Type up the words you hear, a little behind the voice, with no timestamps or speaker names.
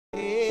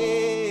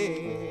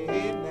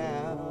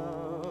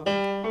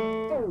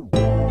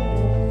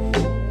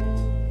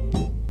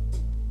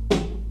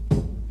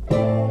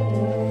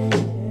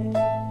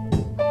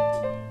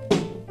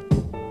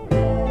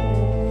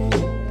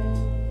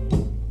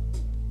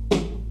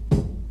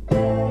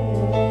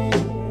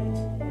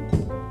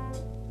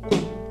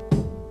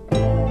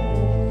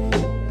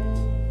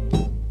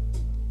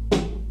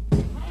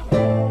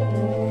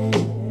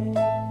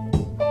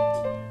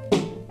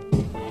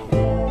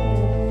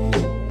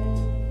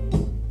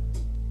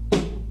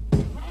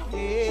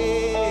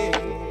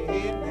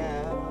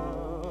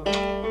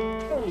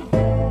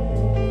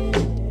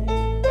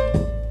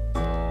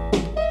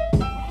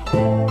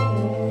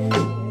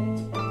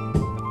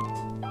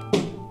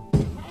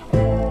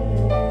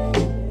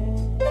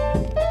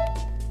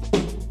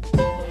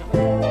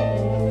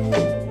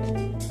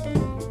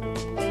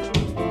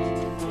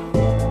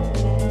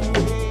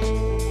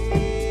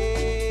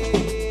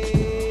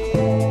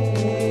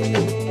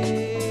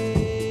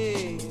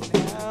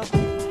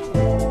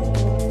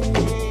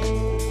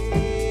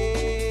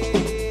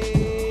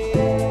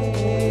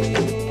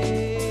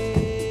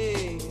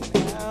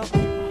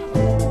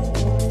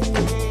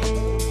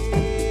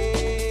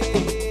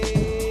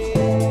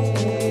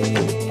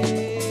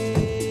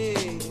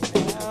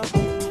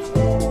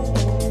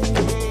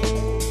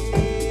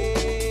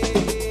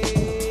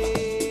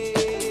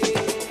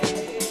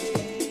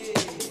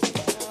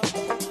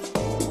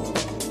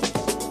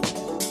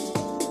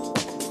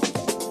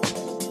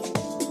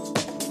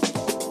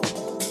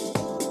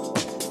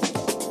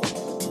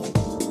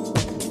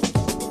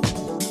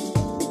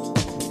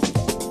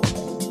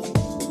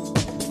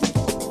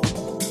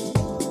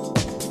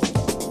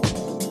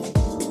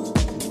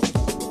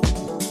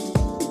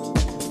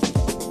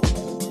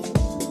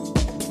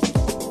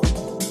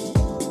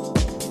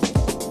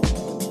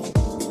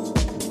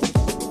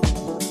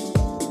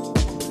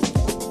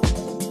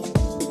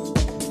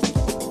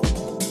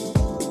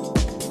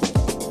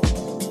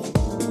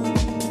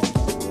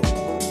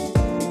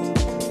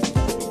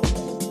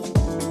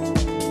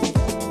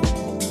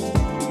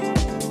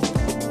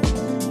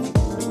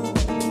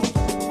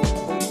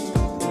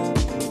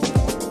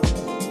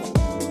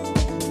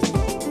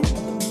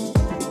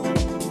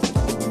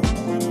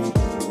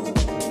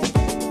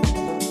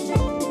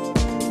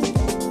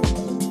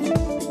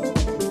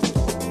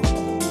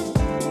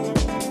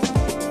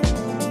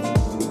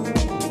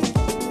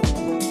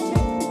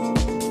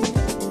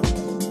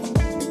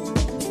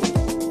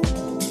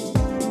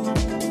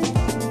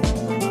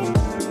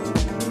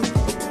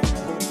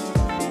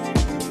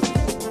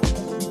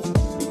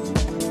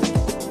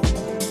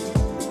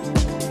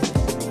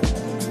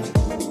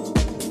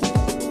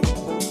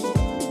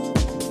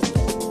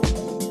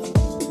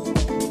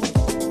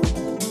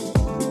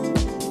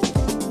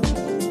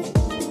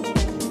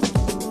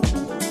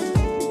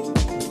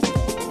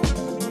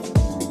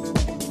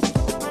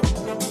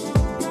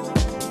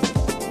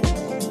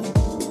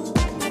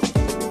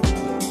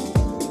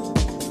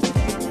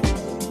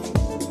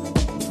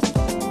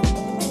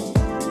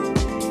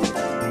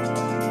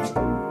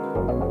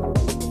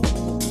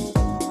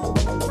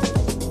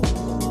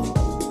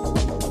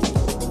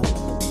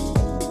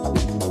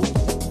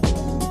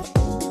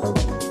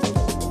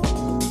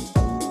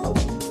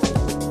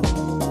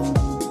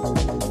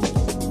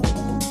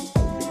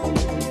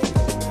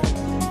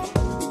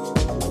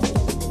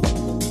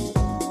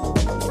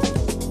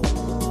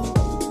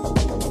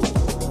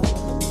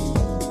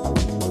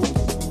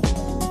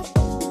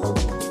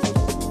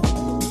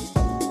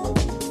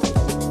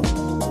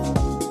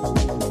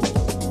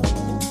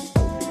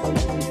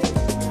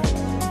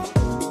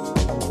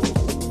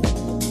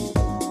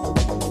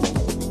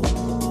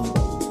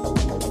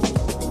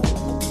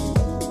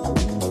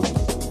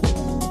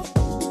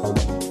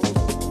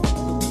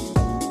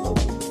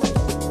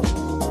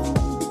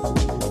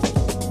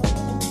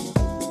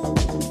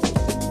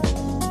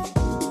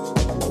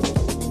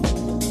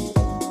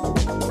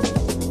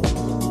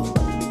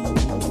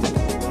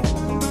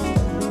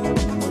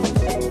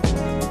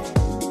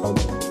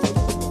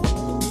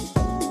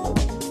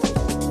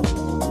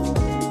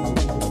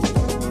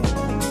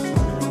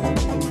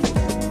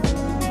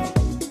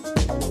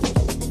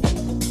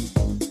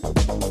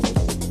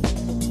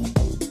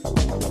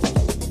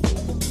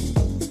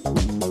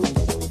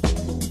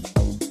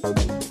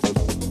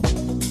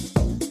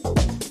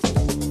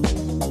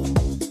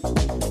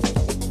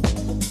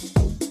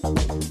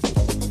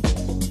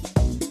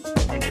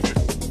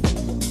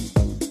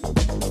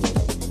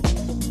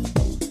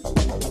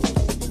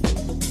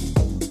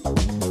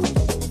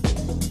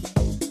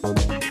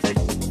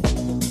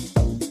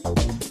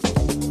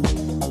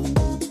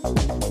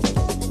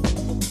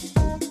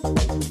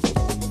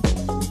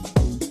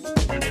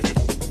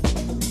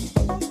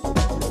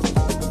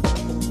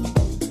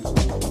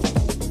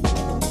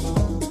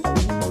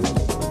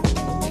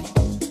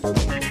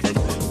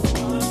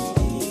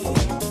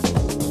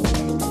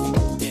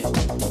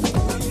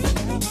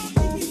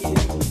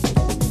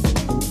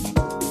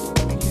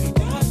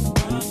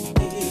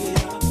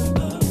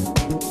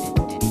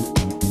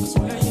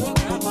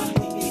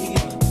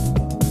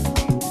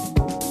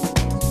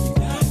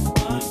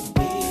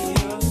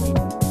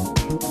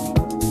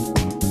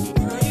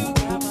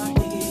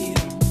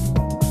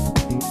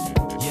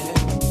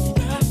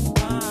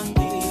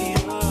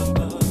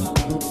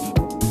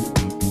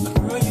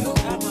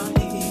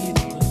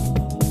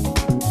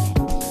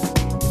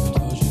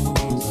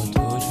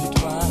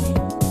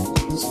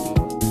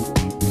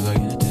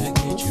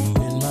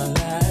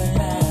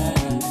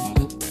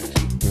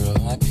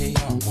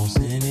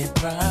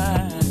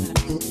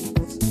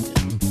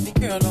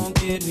don't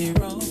get me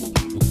wrong.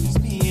 It's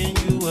me and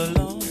you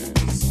alone.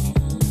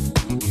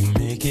 You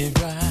make it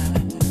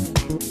right.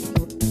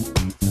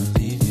 I'll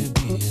leave you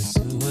be a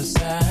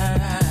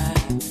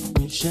suicide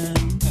mission.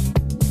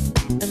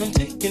 And I'm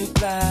taking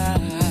flight.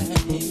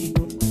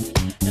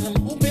 And I'm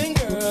hoping,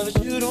 girl,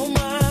 that you don't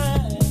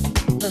mind.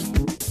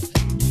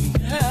 You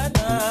got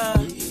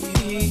my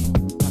heat.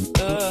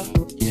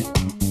 Yeah.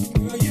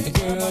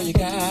 Girl, you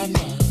got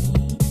my.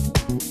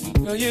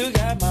 Girl, you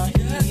got my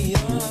heat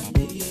up.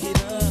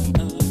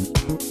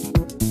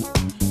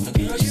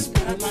 Girl, you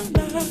got my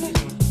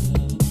love.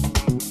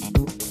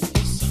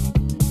 You're so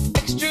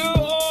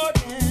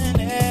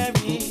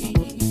extraordinary.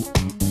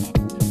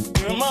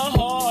 Girl, my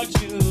heart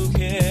you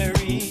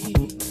carry.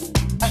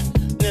 I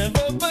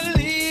never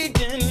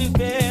believed in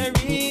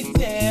fairy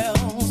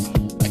tales.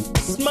 I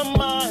guess my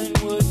mind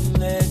wouldn't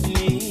let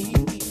me.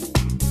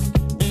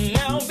 And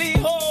now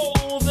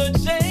behold the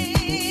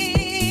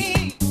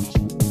change.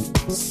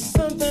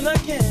 Something I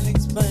can't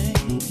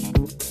explain.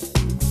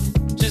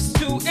 Just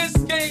to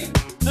escape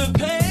the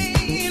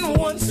pain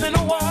once in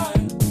a while,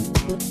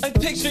 I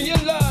picture your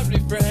lovely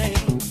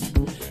frame.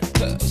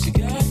 Cause you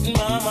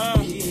got my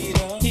heat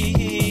up,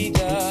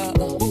 heat up.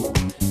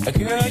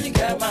 Girl, you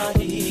got my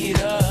heat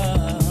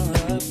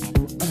up.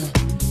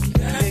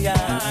 You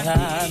got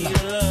my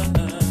heat up.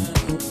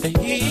 The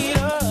heat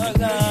up,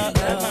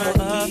 got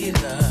my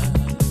heat up.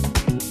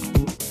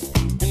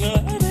 And I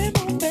love it,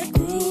 move that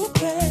groove,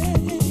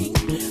 babe.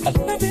 I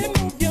love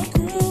it, move your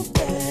groove,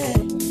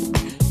 babe.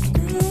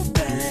 Groove,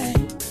 babe.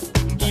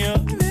 You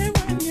love it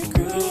when you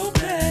groove,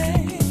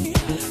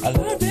 babe. I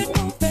love it,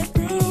 move that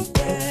groove,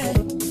 babe.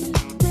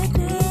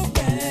 Groove,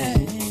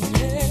 babe.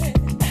 Yeah.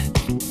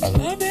 I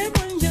love it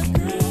when you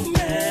groove,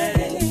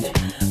 babe.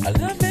 I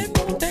love it,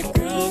 move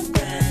that groove,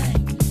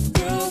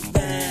 babe. Groove,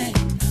 babe.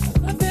 I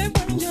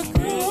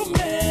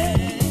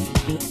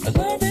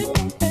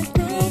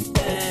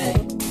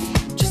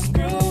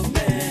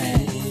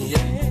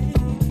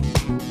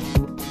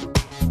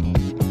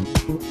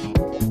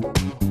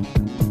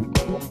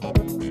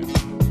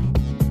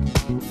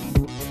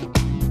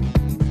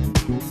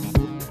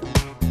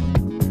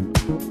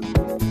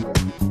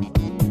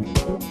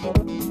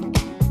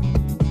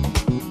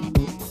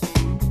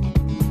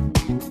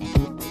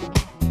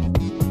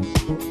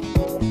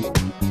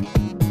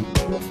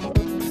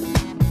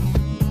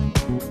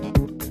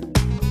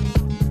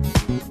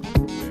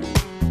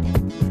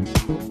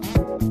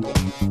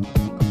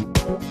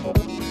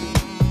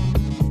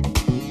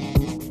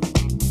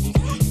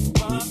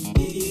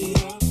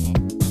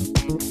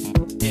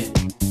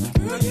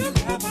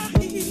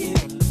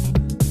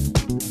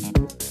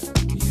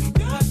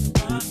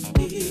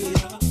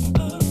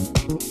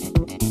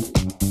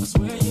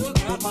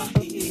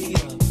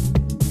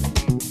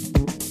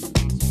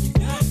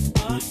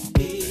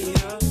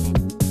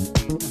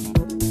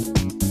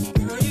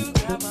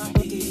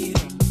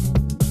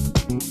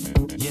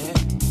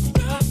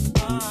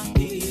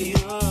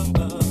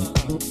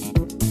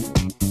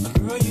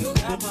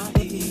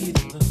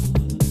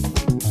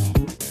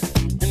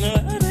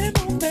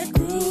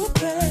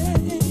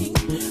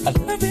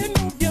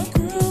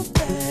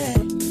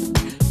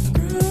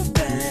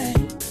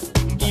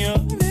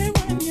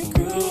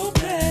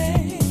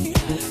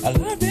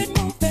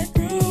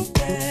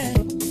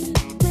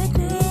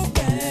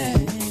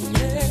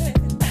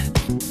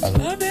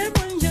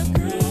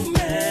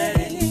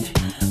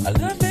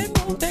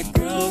love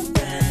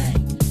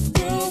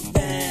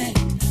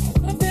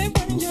it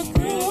when you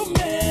groove,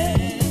 babe.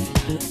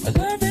 I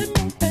love it,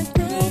 move that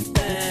groove,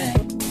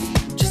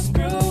 babe. Just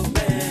groove,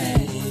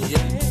 babe.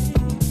 Yeah.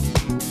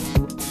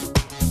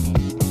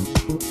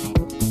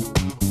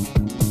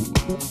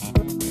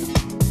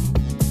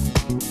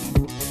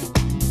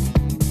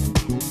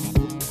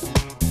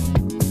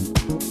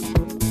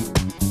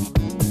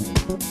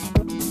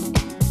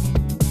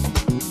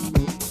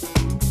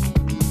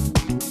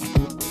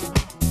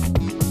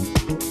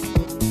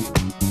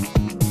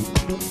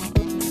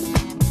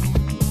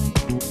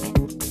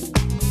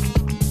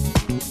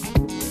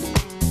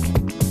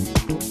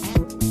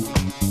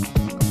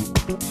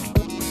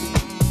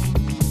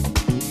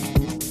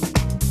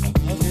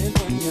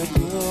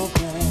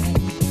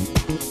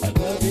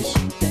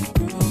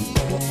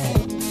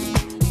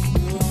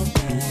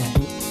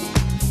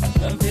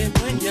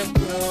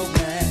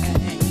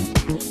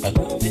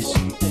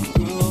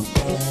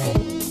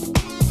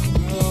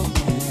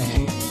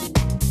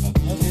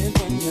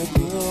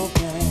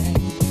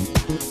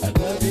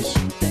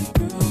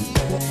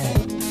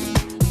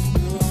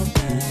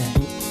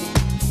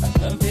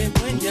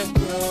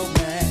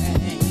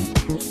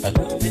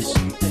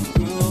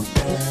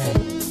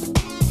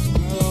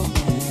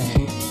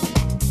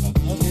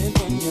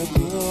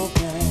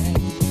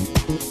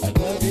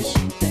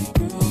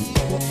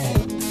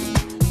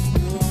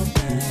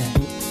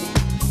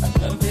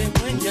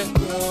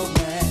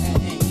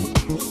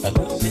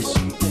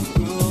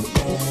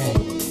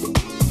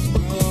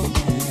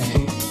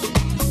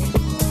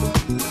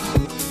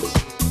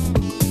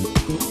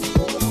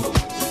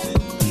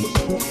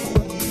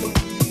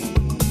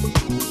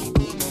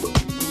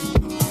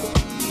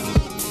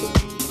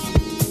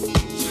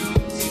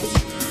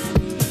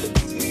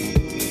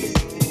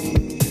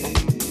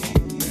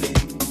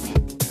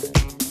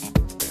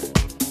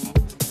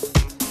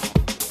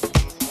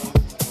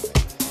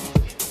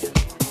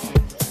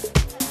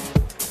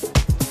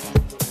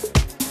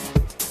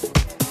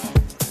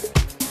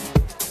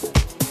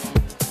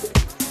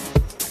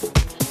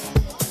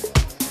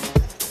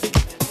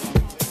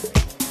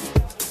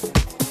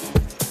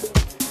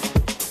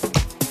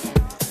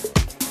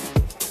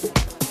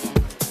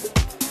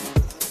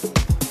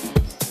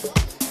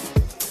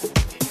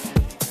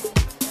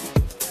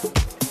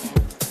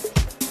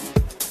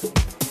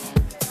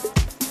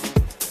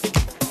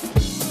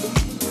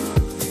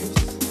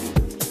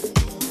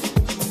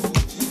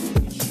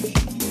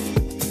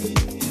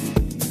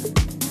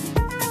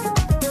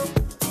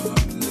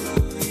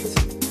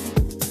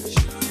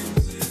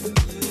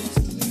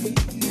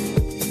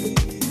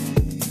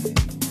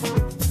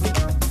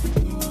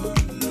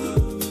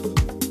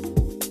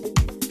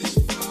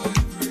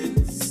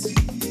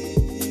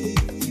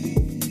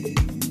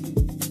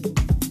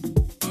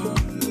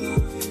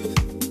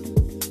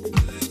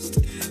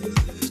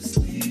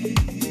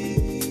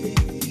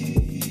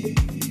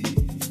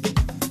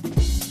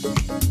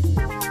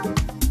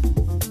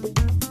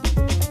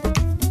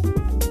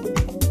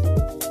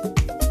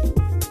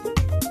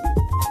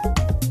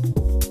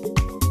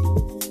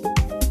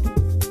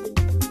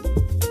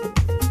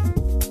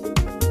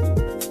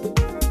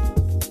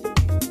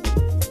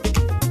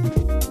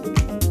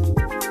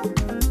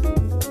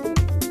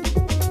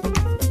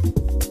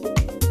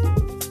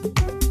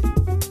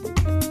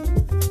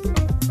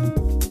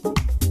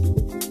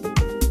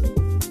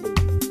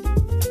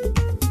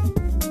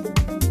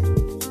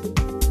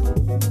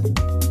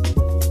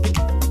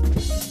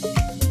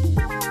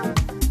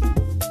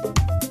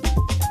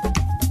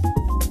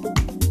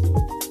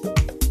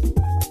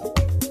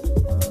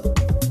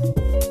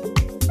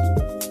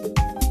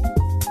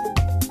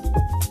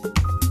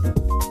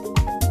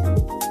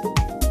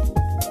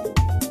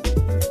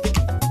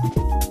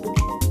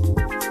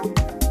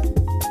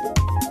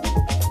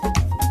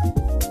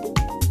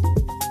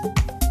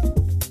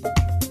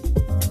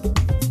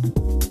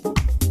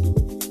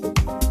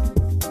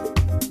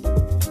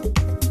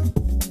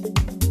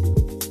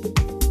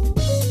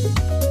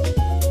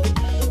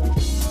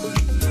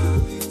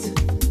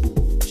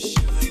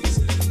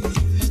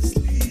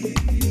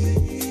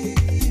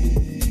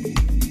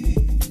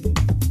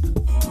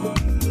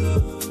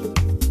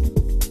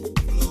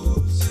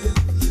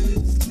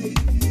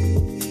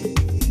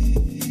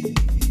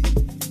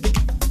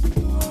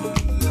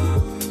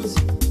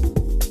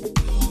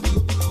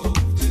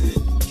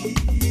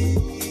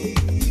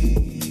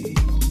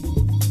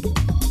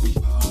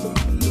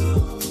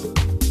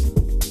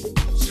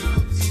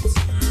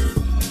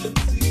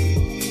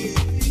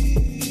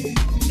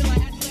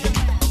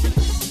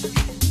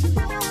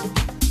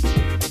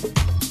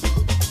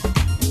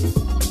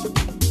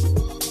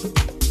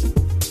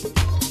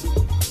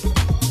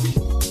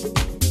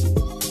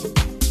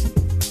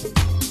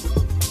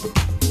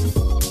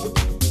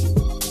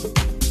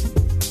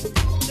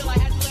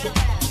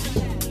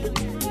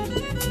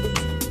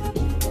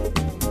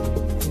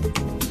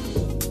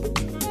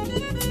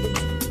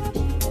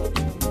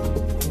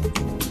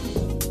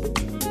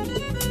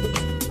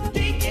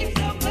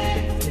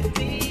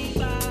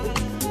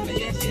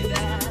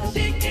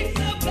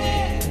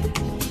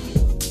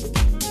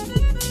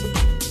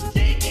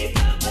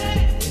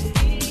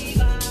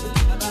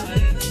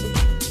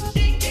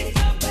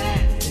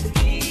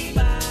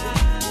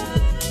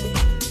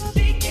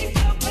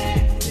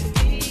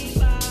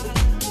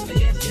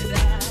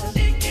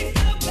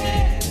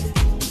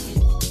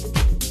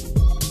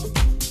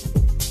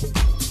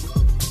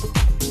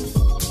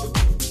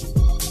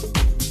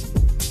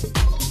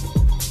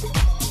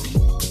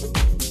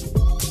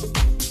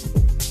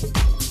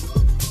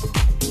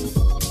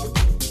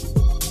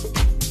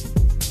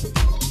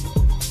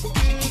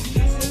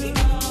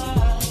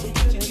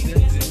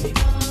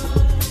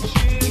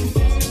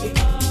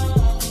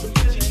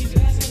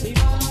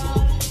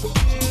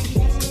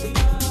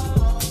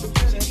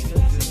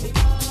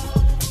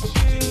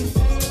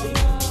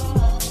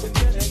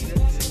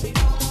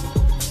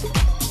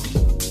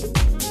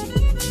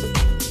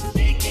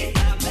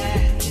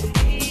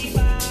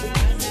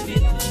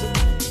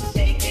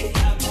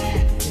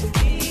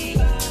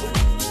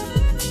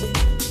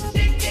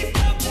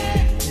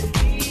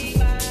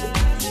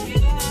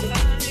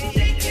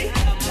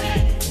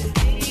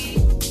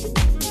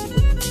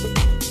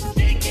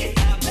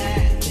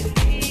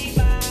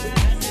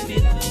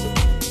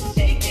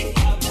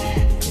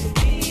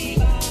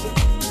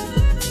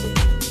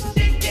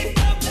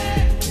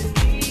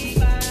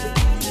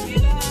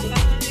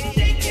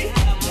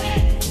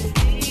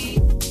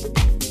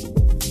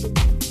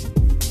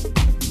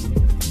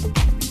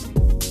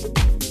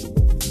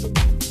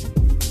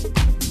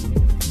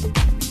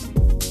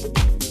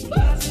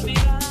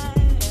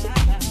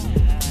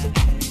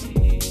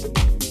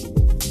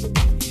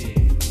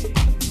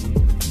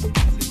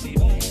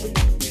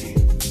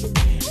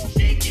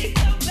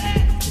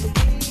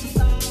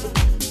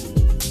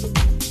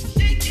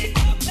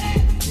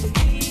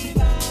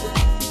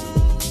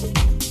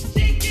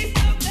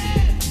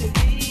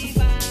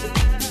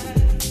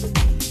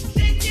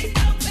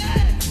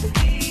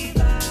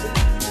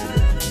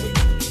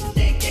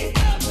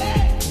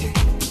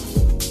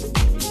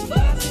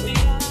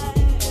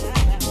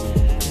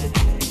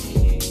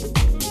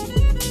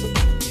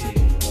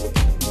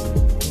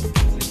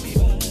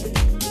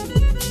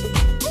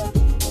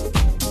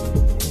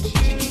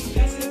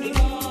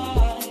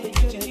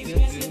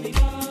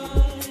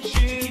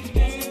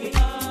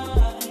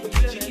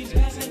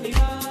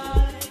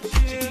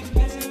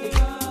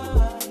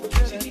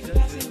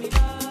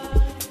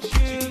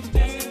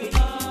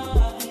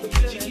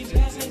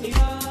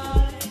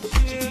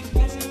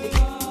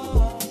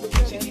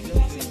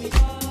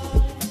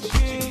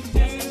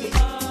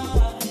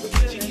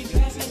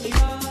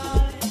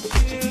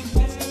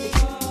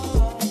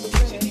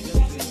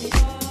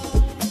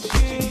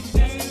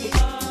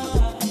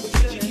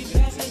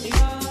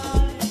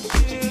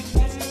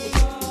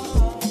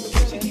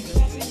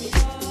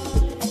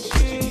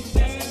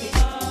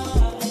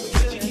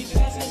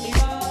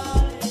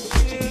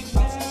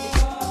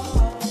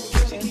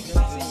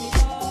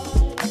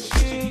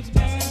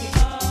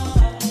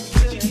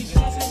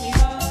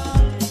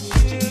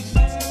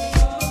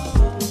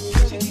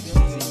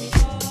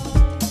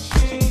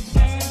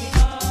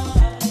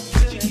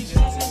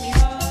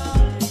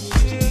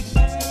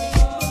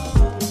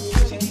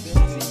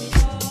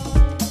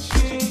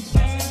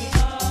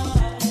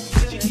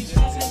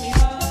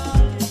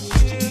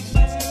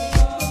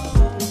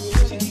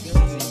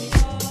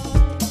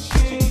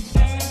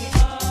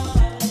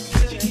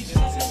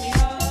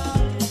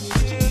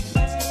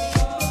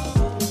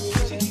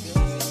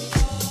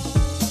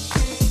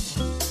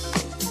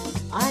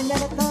 I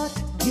never thought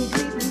you'd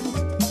leave me.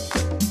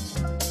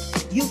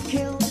 You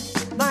killed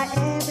my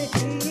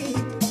everything.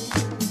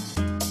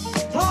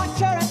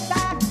 Torture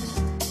aside,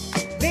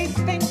 these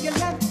things you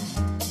left.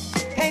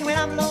 Pain when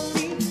I'm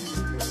lonely.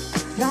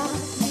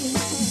 Promise me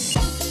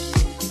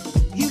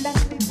you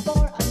left me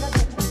for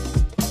another.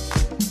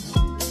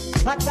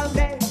 But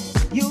someday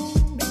you'll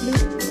be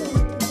blue.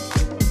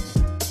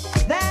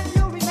 Then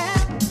you'll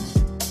remember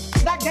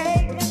that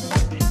day in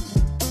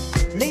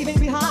September, leaving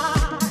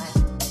behind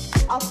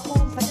a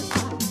fool such as I.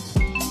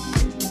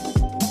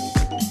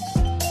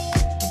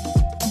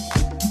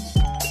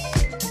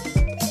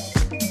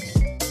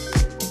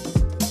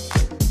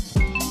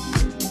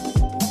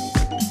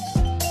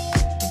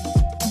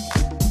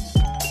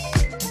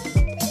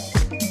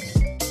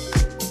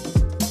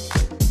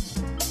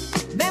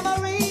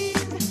 Memories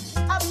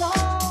of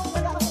long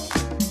ago,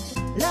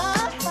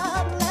 love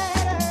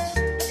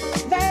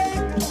letters, they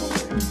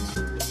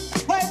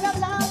words of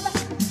love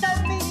so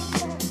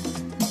meaningful,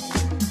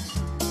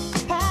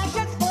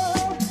 passions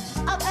full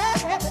of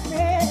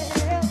everything.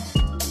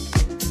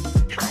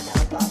 I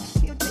never thought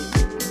you'd leave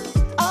me.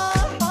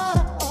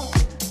 Oh,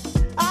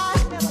 I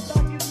never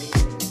thought you'd leave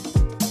me.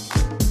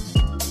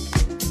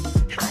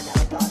 I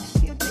never thought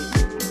you'd leave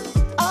me.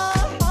 Oh,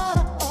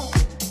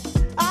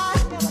 I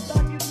never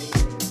thought you'd leave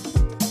me.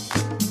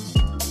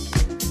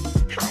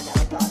 I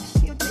never thought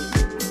you'd leave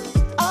me.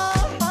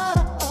 Oh,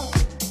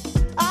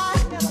 I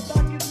never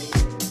thought you'd leave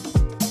me.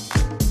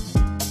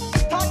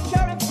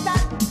 Torture and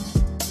stuff,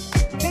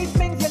 these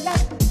things you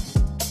left.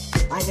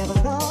 I never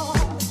thought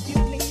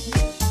you'd leave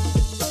me.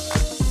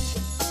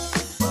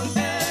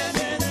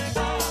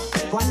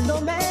 Cuando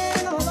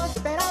menos lo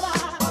esperaba.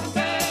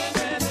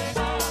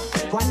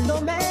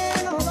 Cuando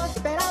menos lo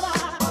esperaba.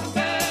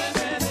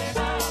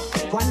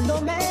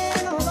 Cuando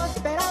menos lo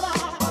esperaba.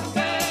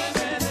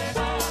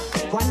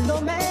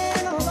 Cuando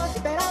menos lo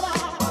esperaba.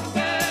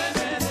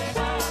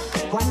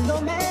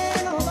 Cuando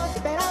menos lo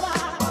esperaba.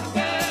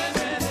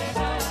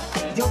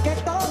 Yo que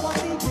todo a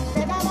ti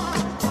te daba.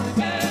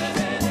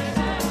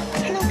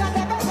 Nunca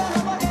te perdono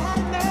por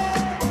dejarme.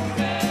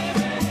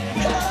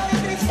 Dolor y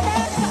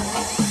tristeza.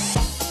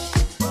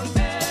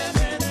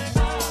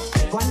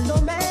 Cuando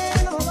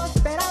menos lo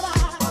esperaba.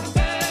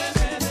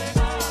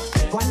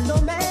 Cuando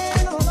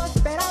menos lo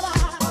esperaba.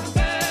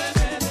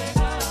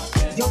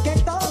 Yo que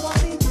todo a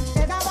ti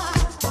te daba.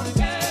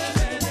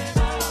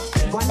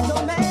 Cuando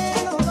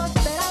menos lo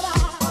esperaba.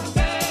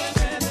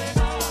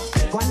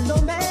 Cuando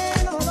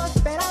menos lo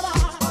esperaba.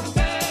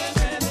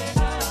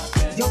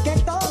 Yo que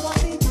todo a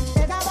ti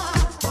te daba.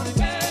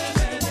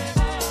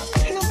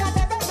 Nunca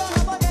te perdono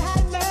por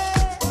dejarme.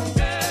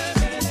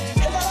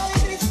 Dolor y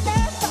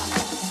tristeza.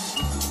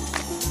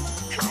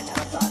 I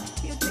never thought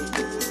you'd leave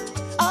me.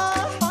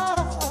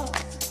 Oh,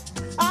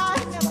 I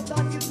never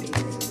thought you'd leave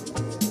me.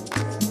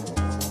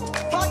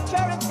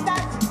 Torture and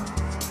stuff,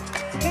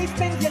 these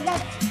things you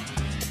left.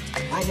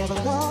 I never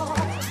thought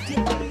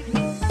you'd leave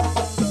me.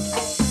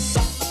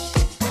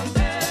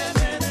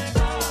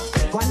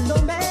 Cuando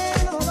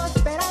menos lo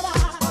esperaba.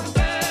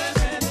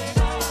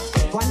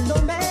 Cuando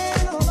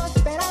menos lo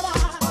esperaba.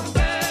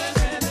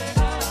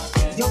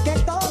 Yo que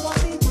todo a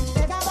ti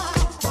te daba.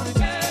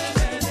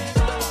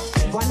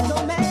 Cuando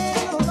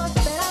menos lo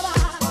esperaba.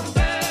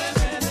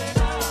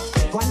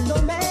 Cuando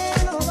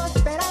menos lo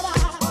esperaba.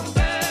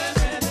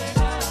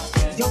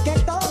 Yo que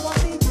todo a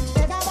ti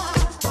te daba.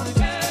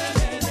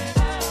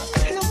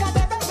 Nunca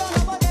te perdono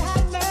por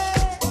dejarme.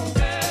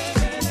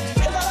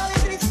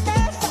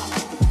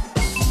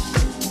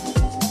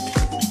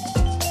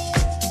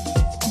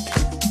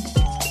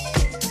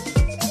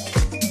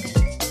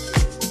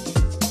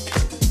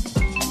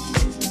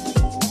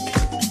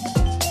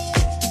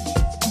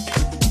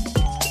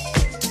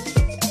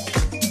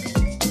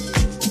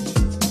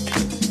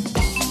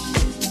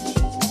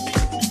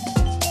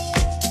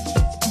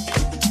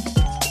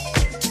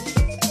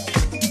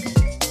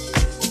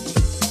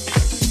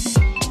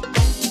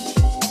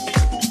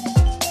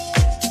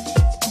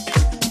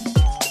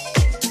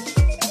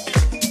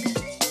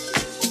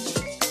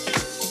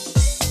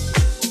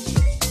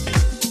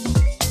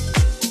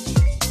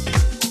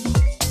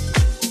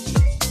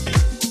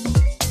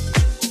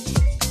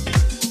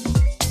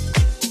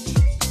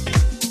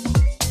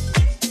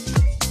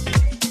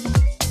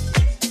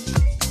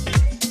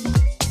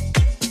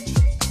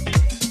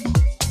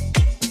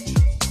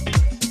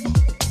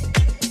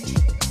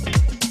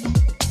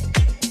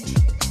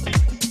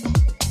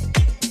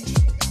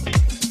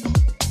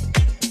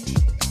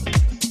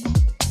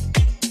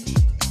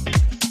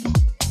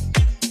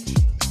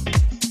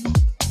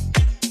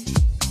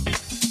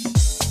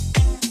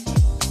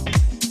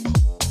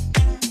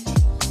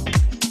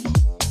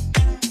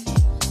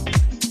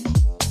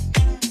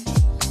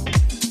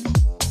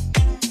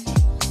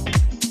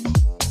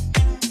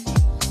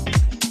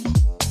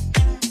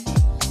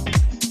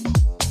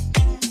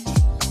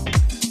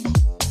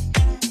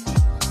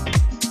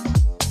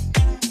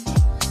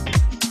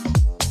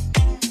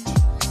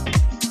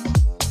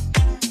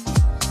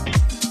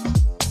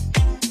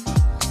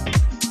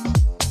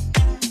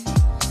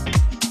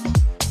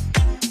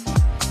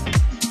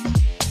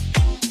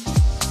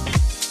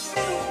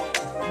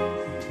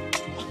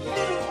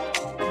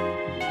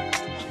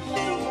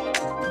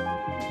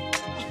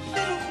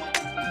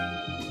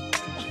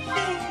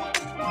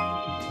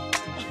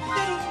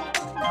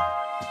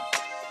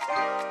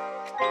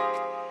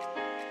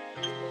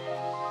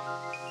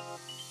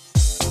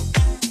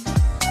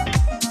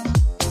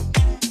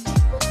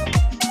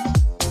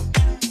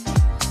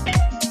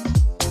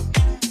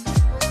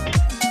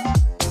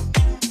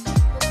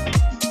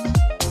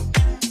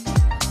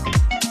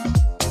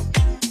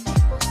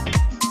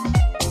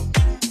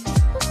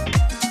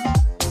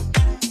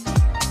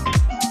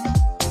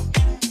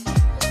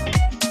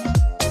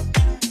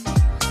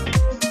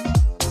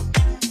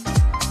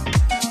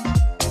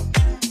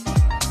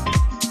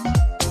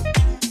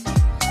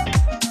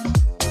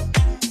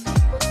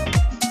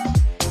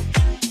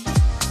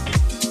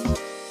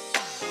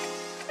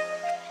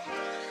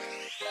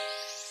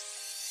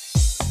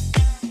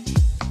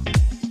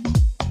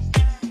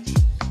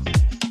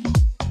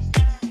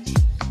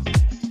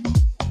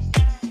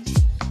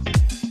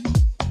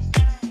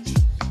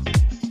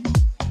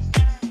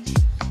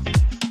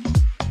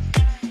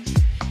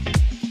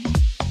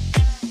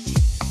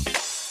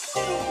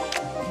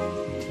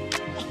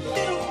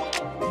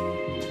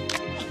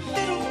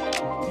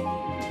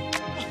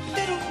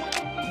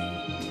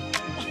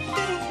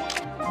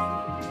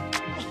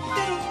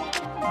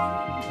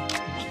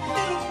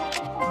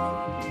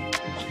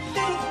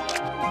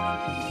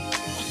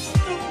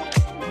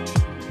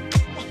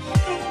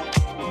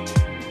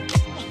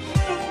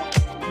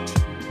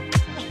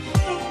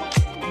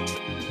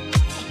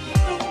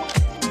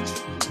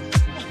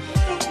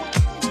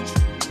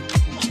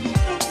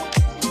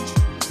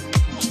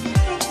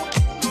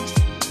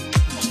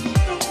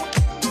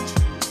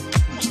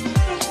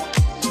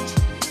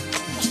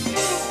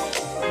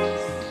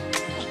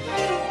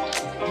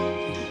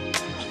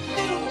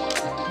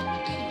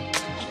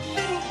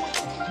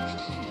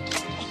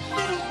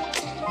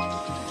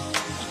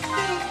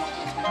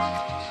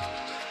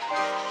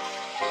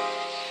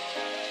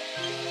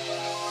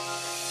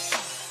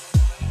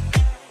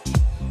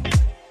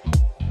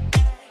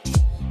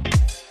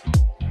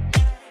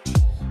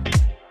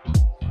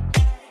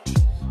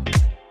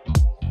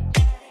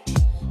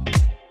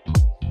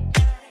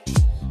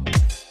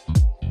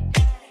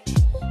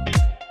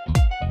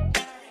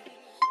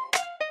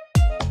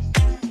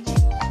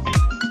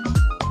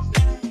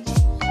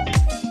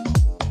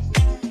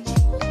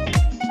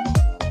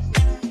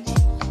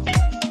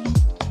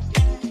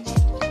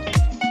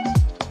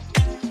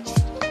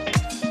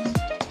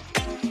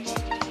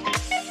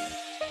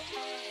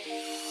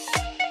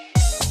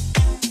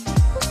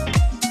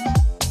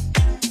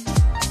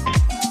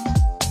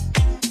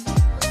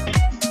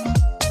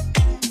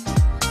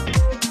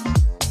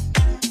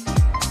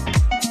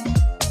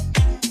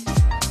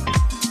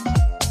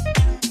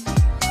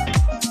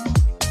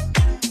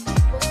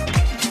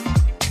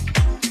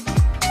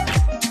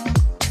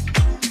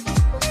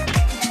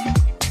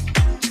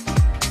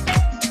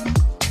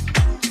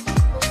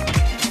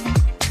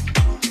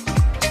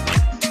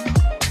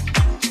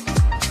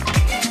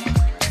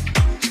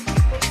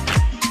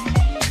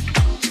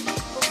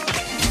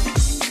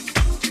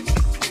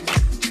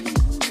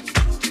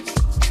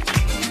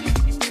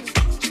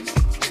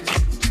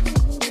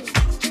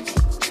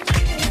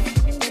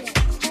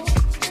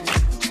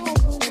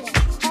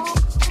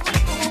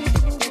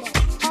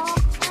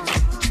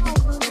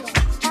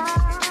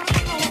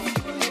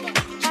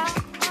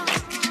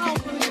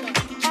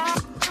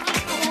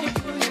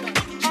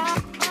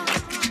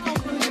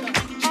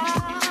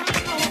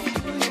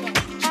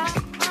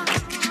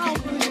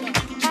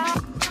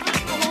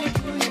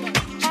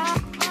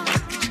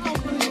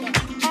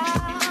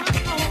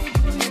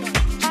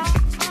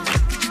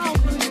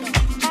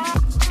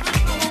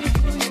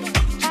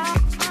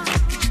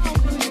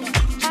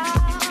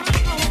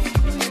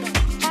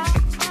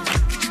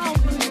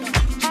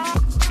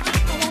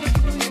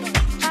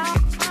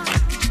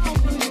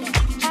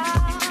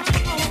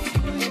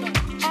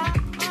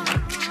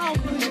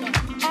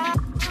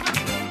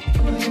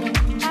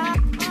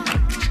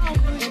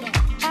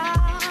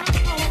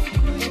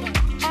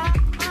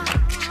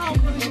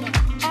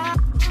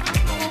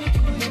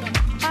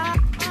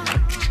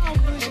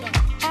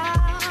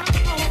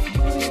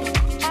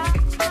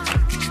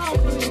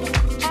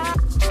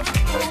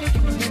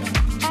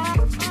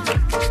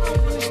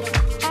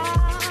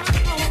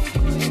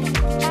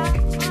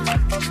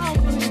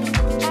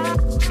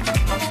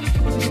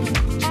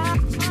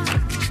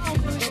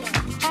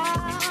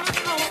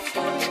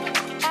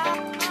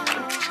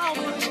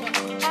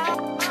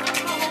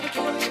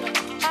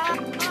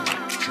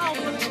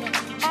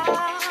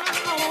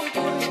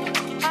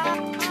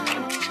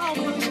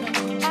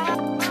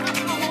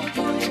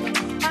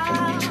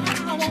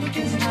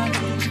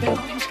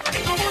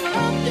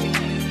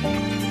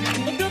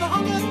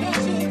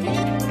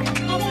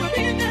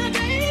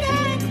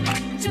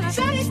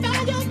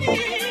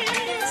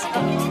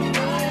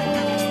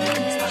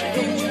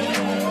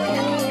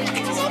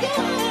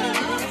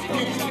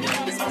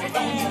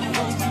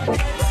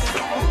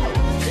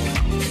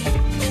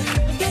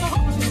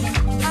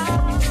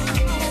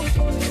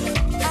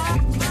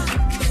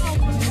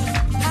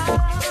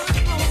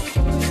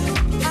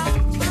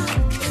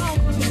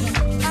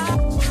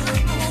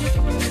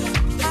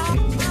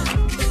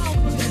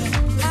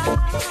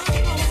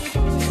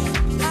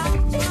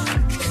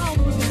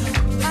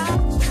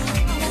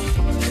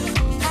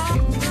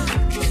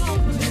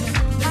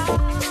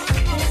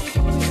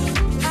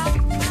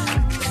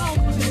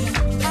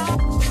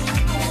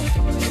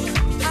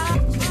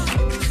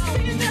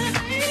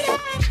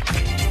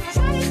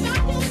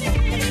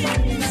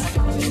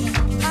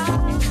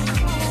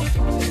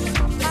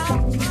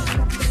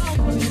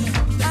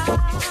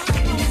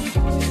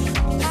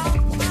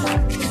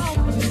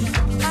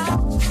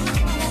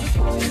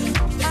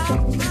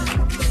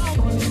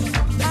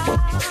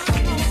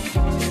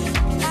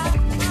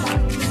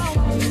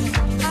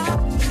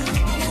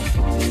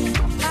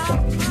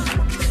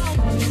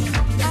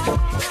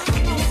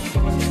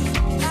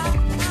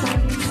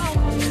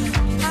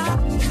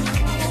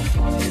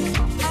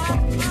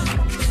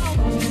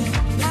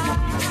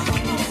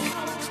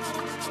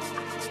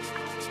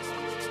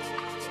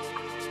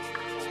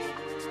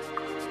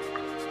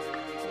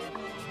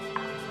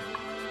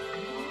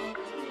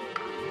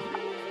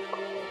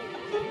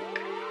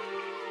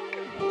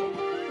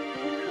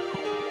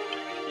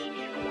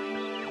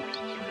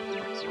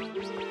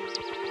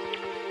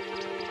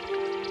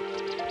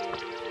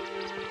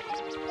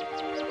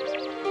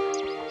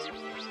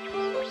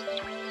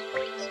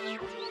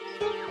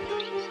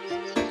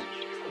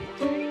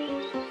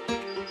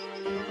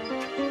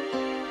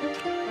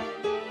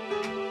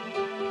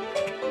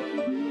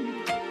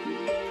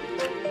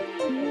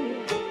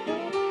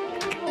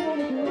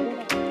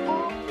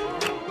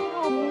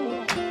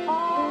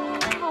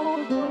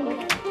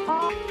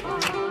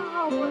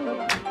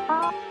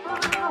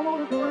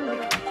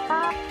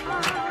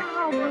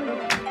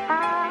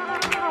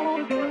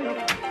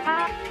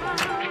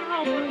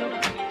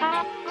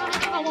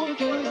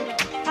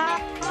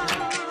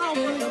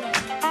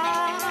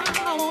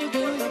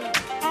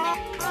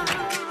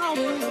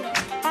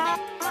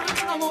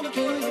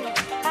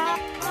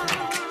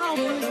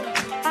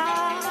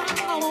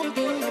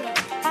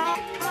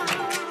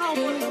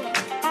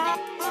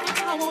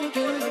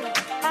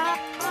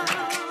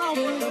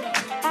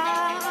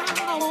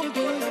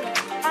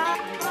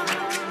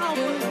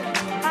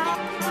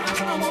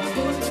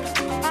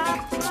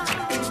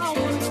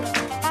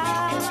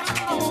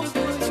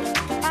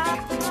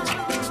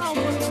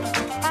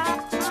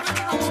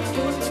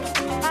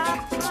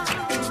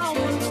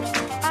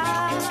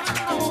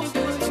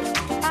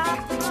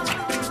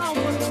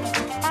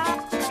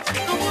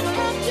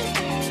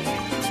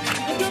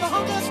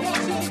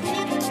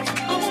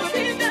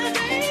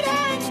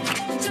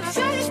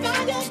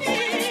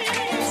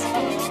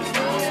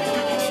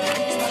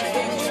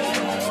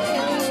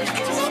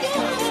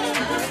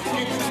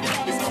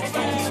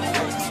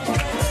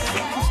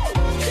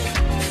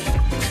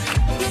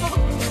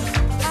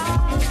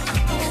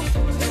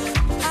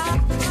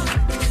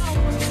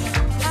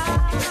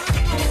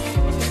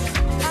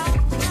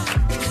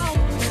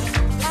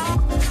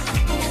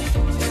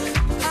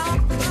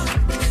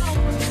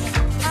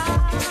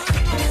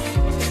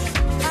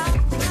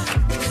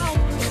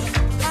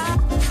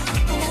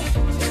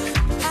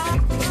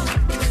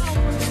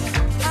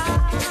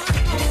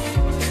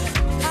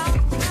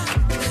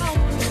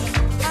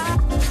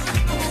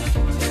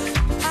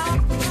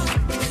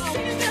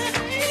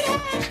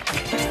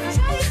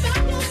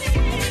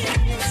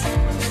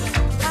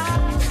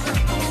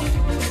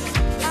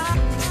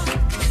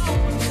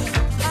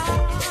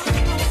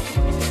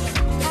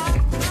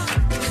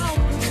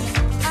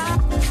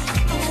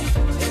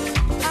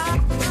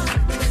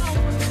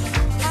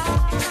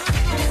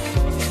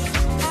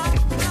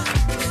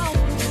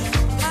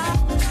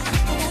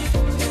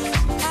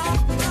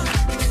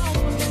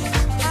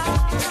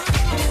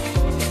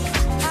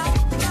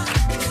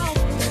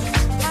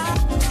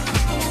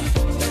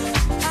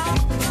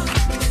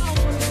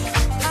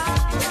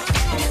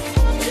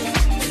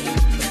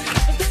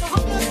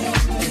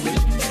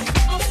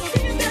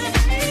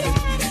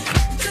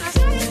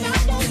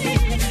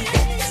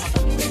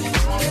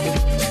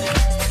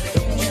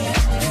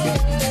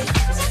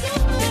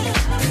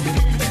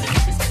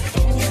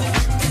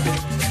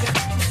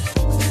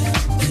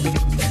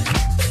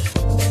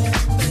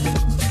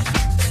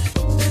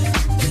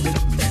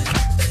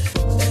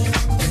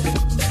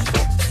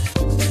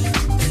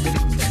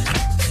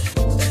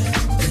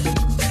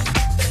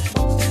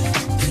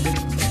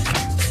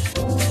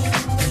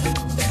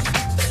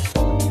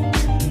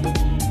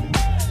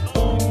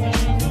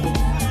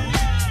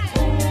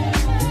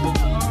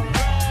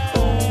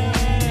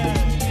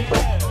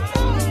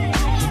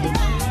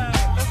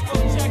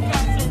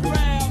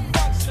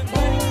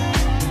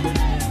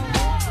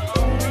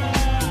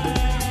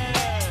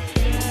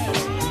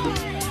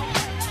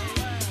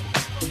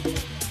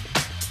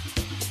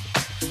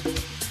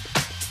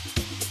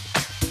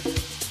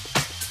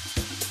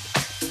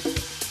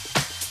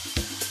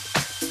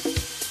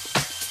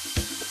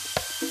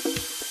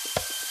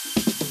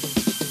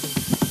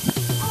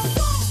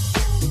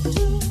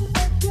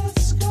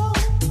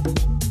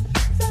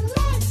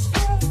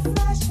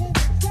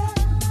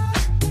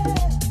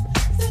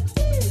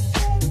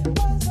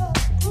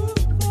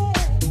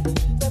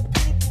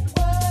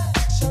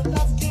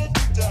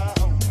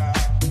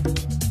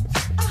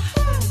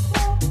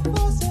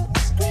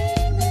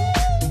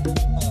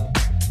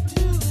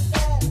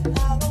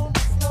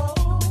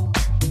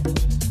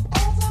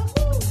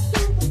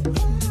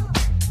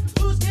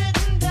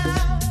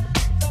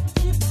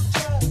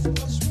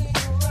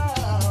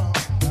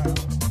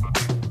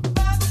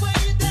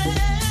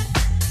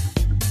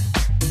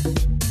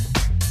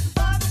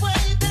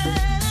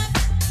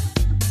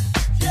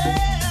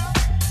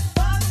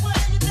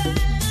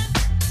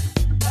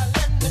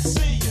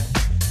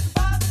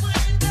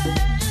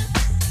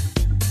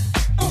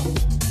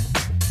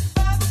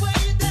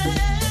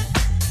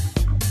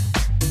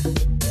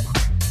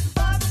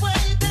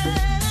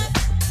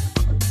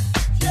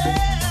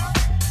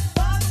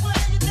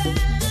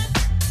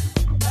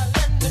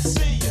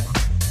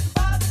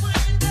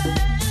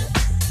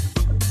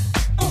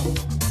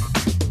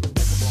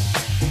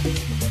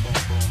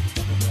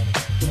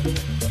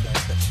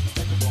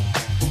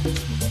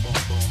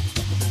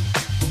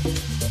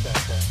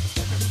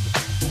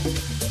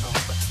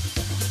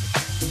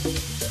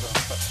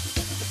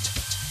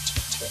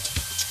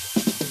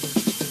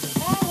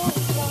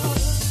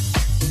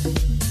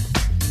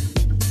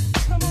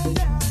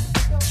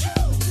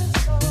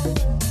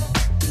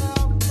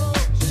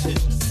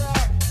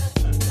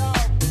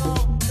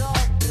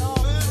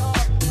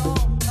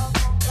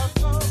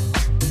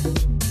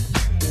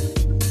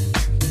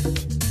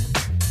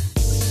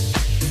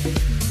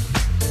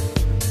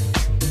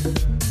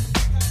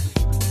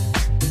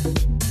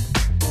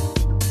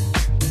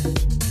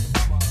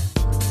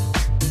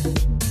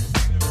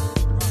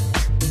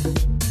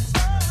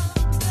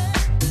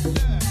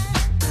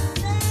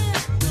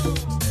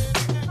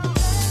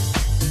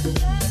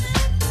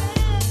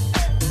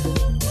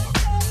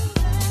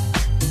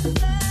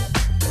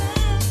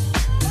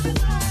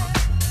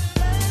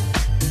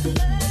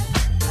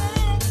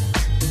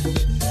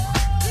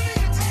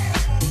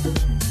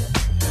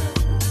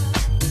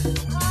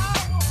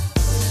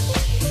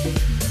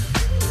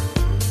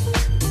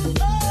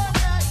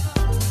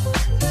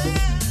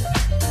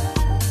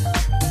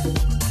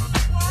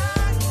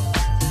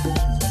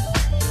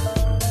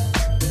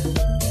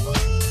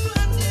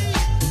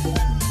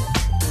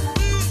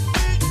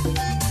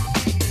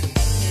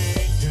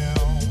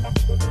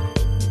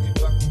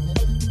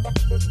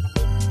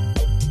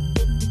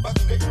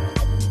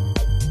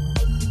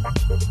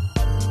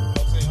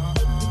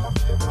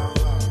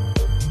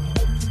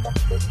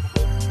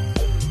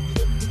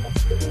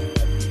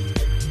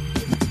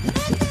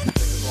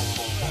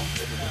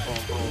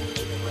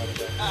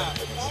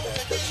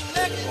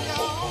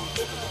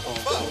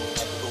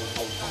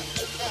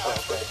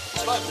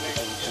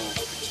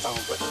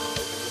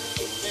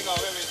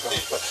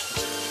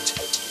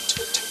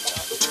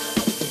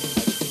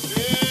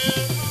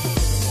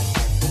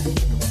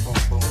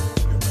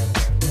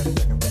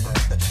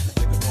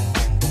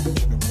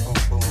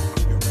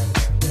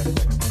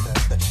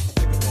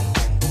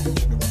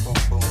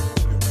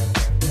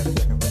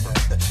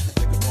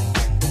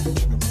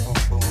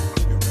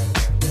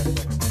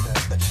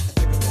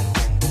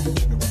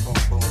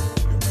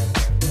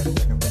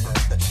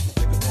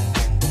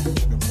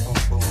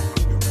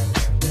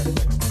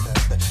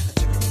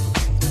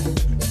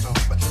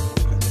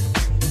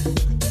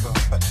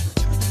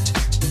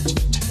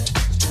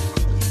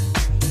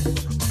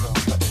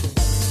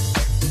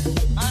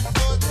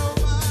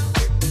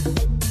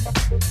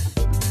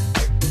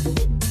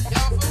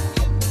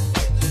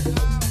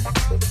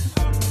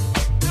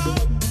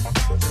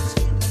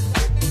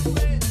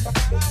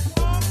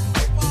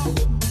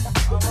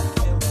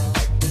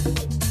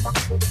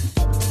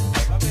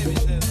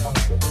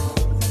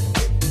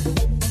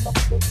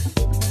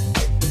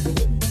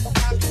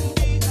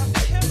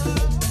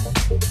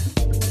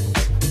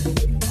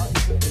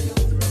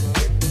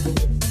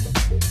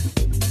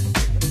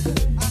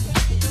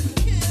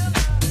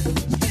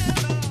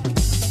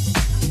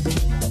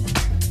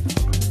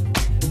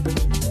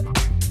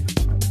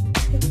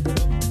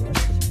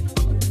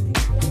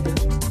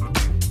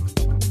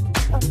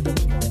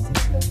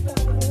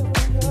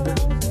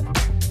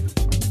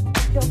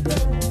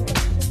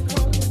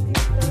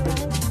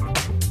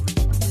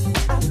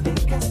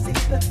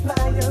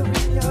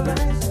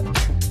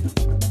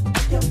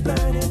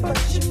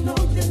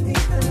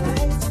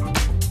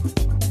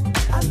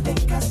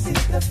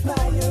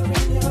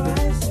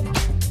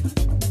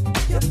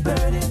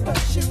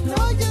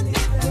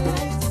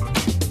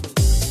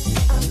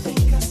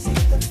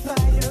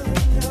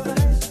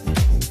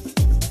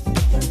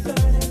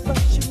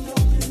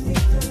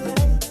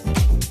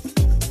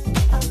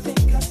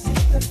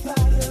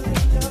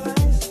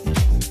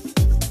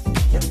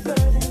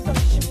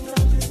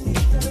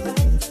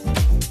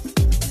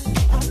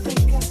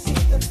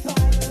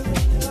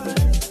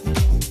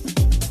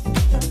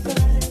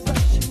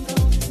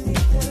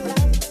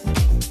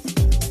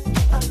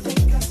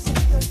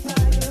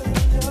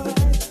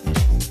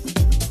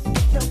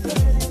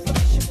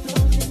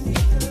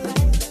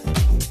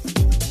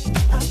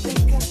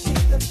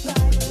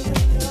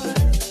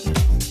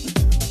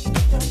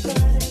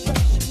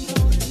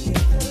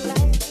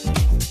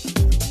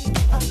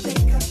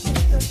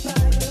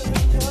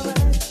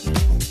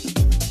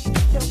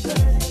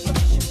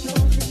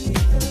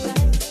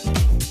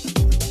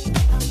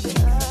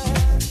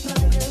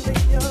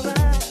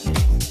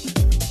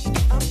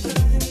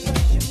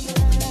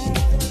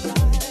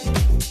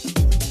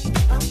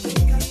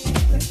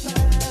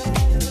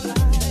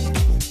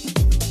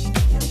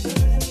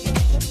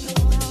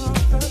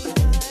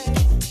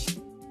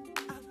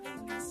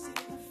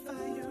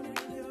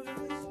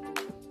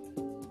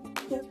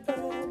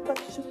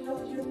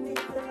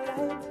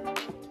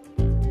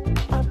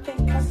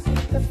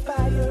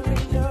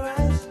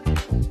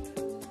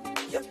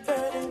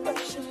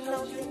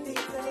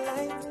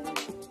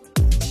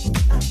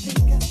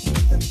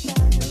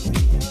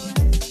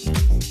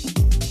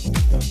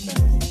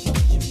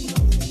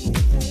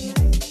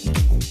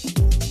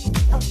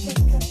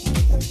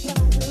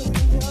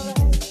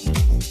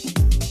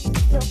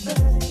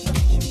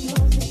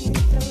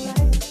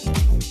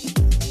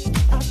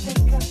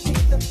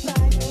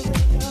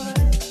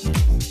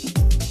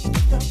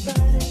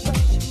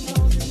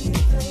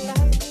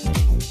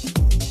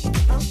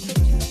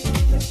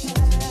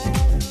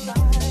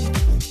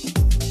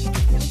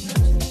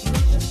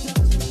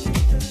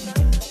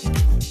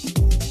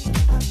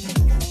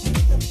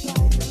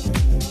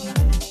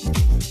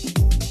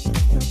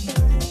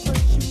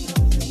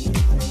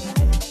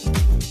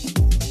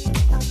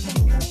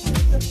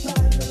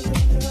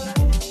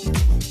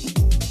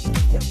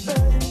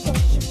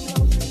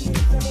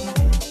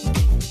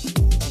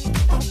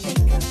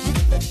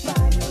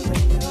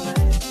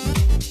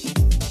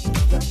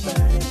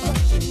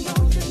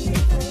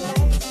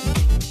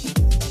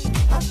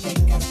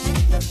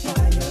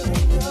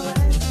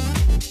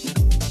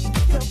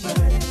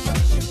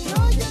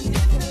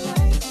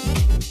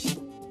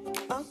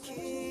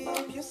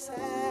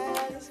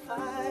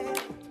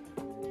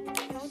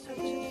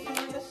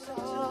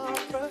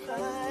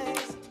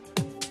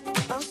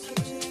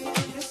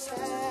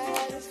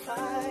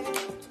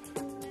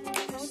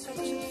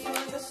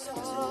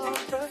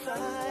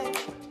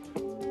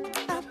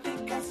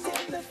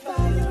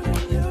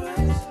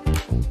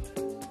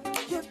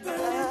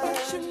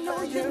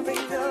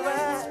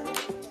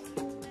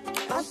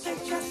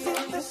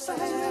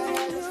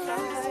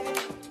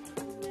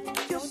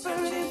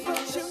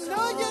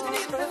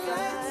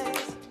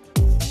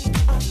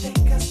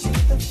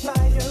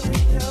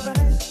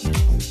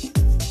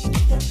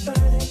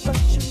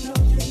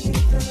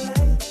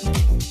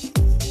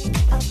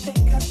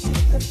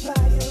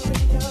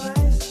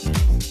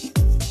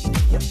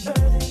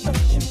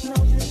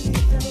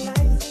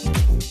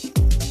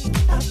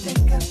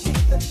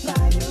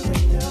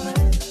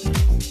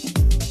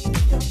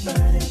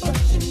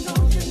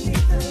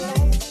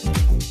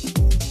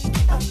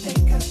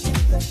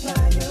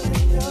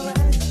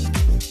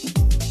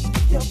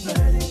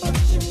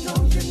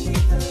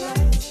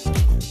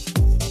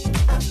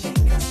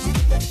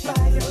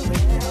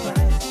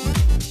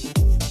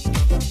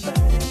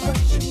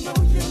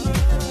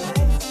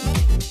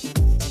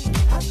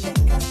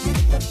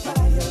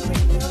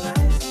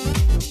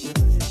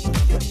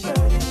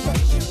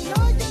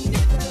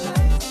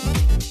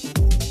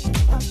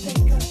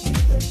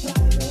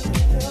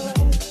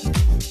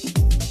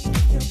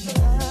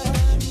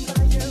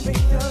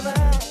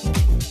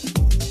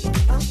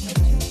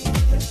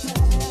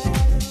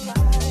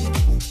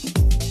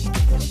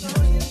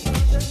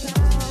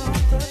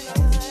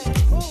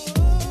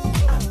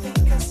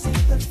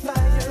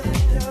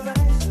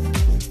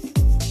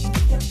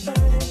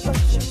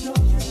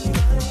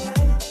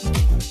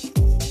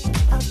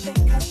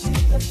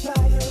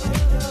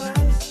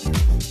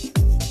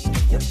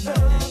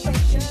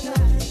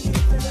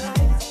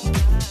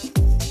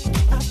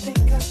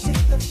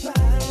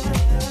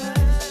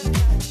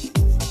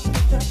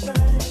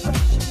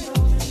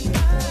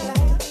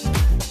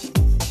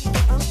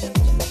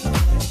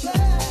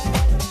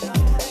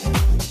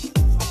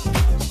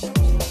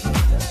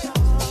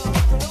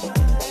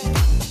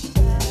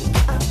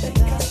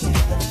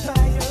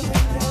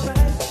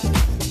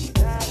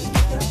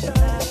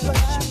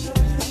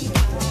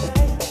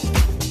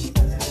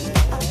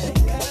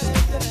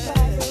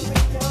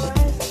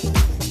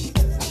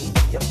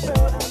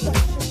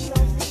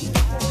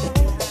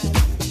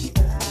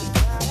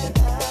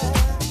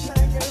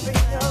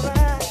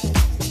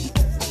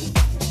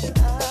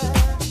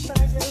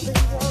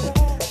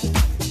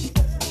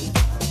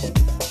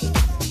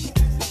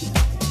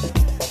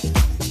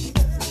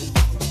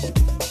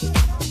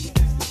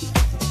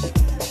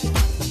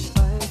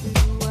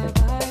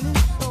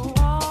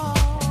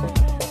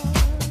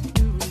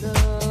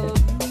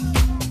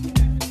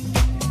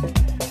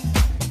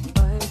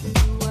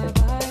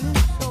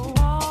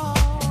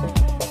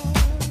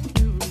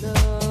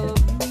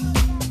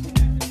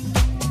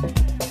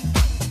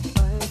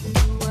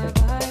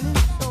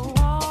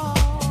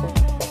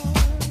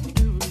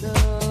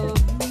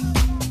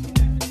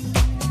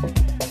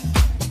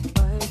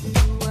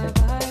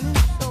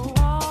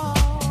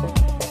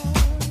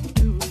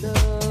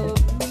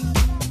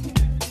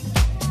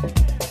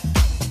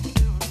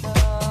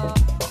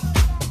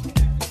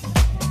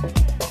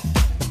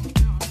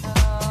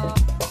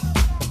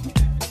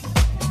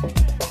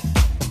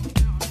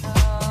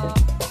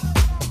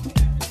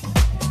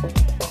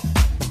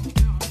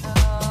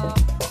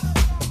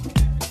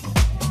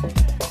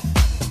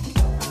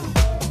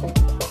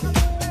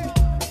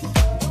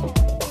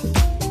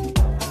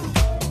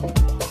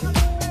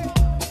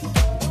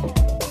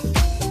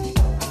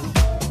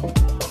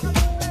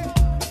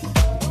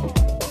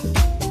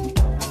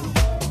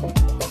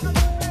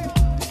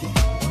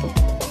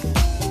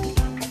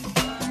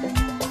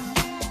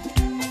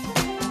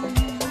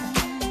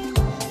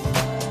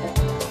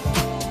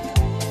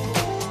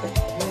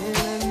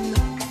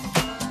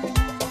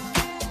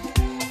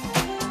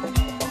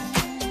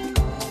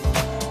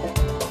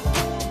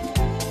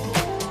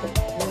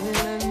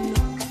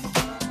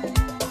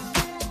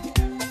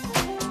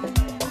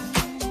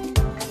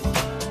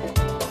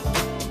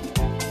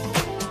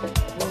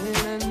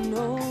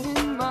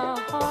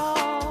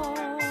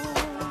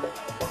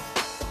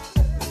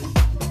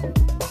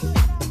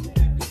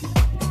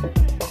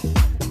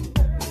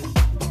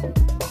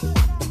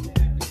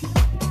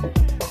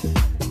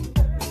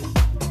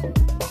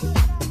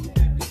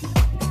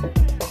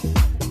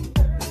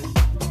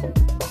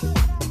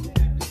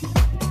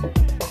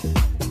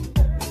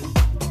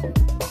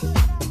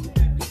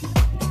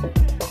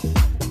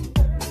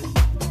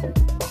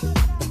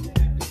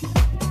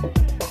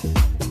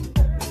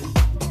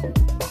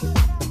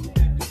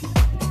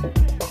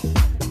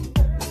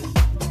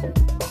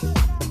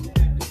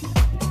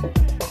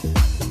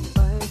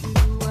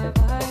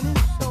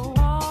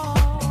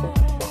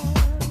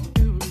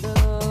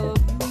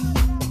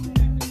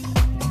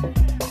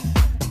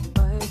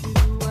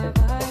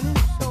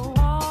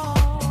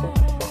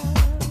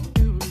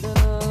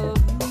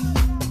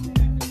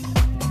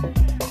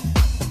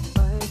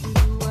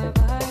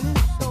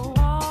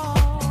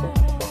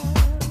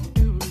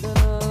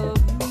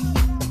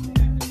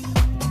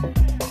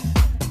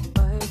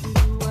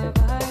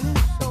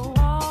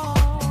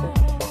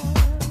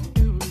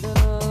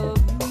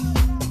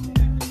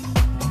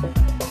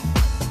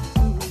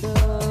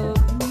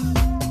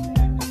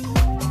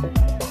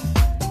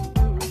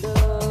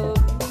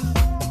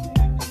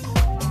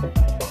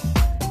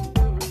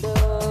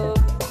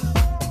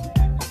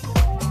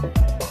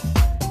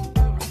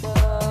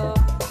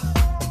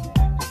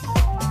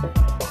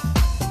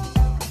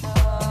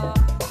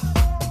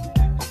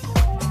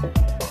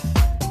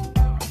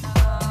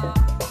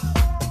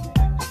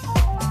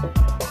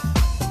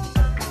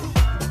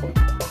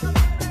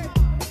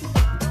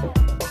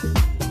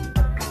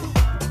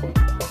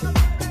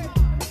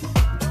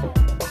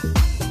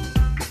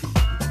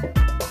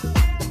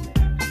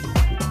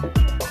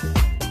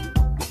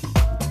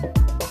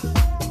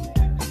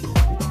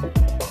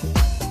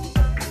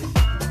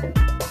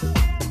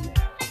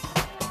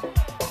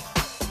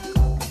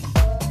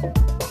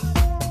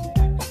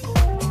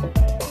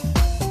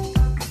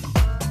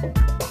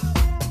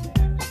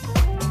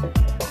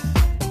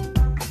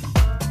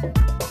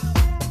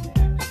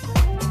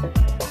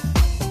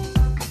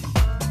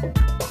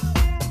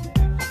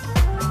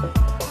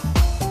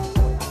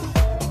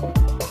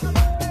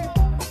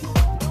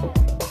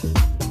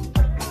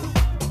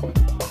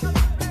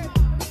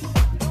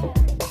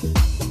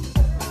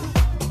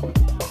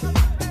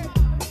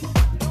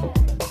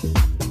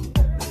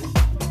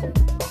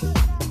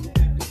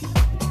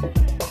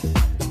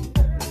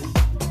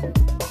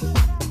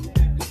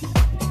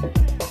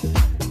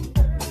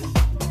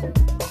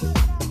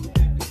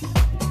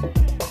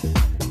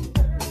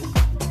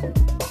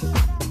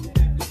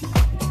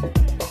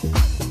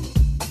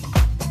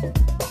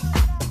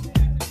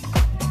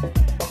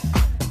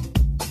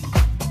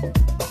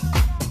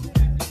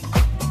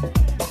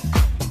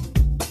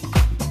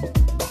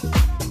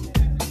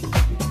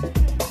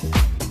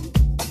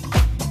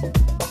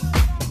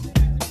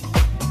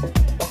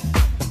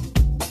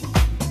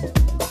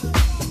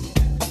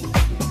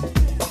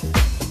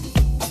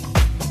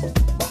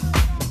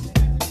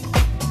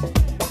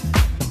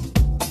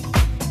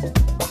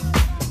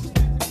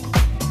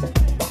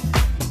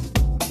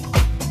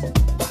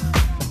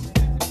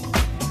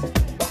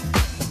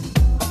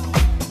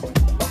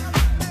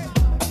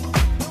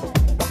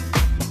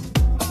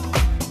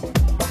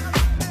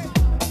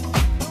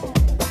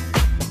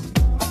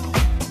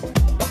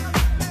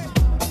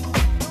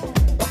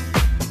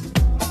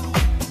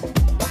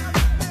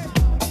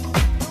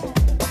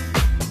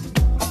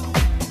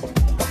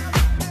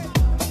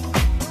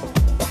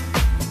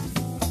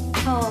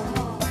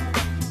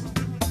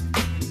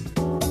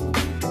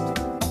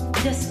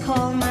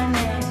 call my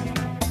name.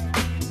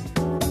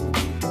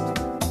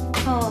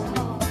 Call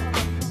me.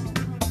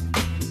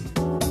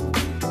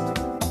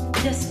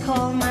 Just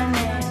call my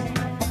name.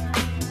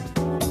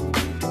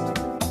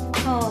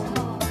 Call me.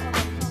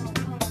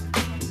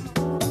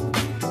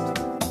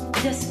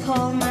 Just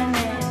call my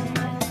name.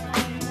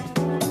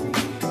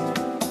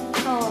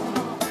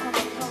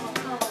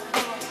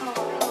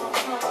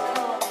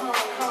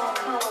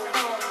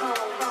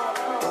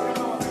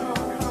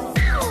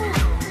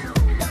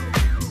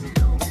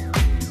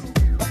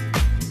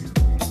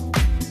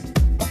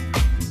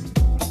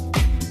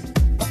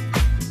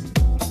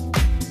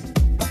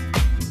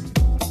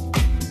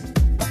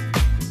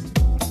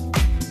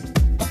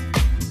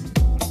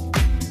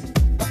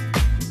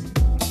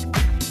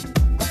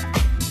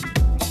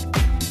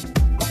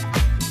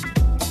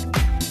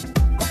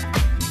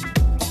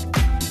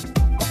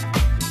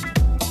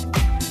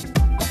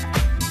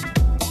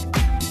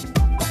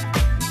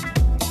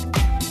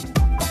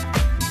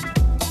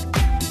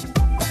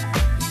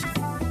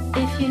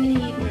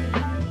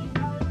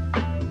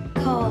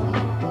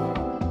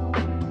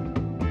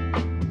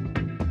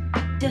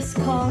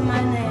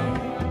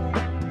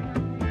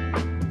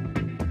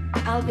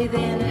 Be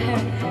there in a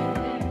hurry.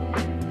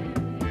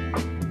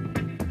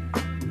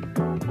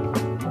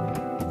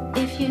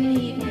 If you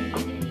need me,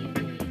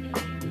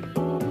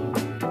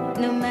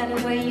 no matter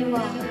where you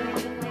are,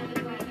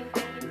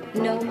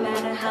 no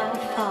matter how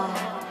far,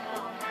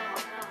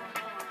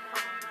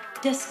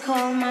 just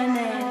call my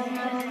name.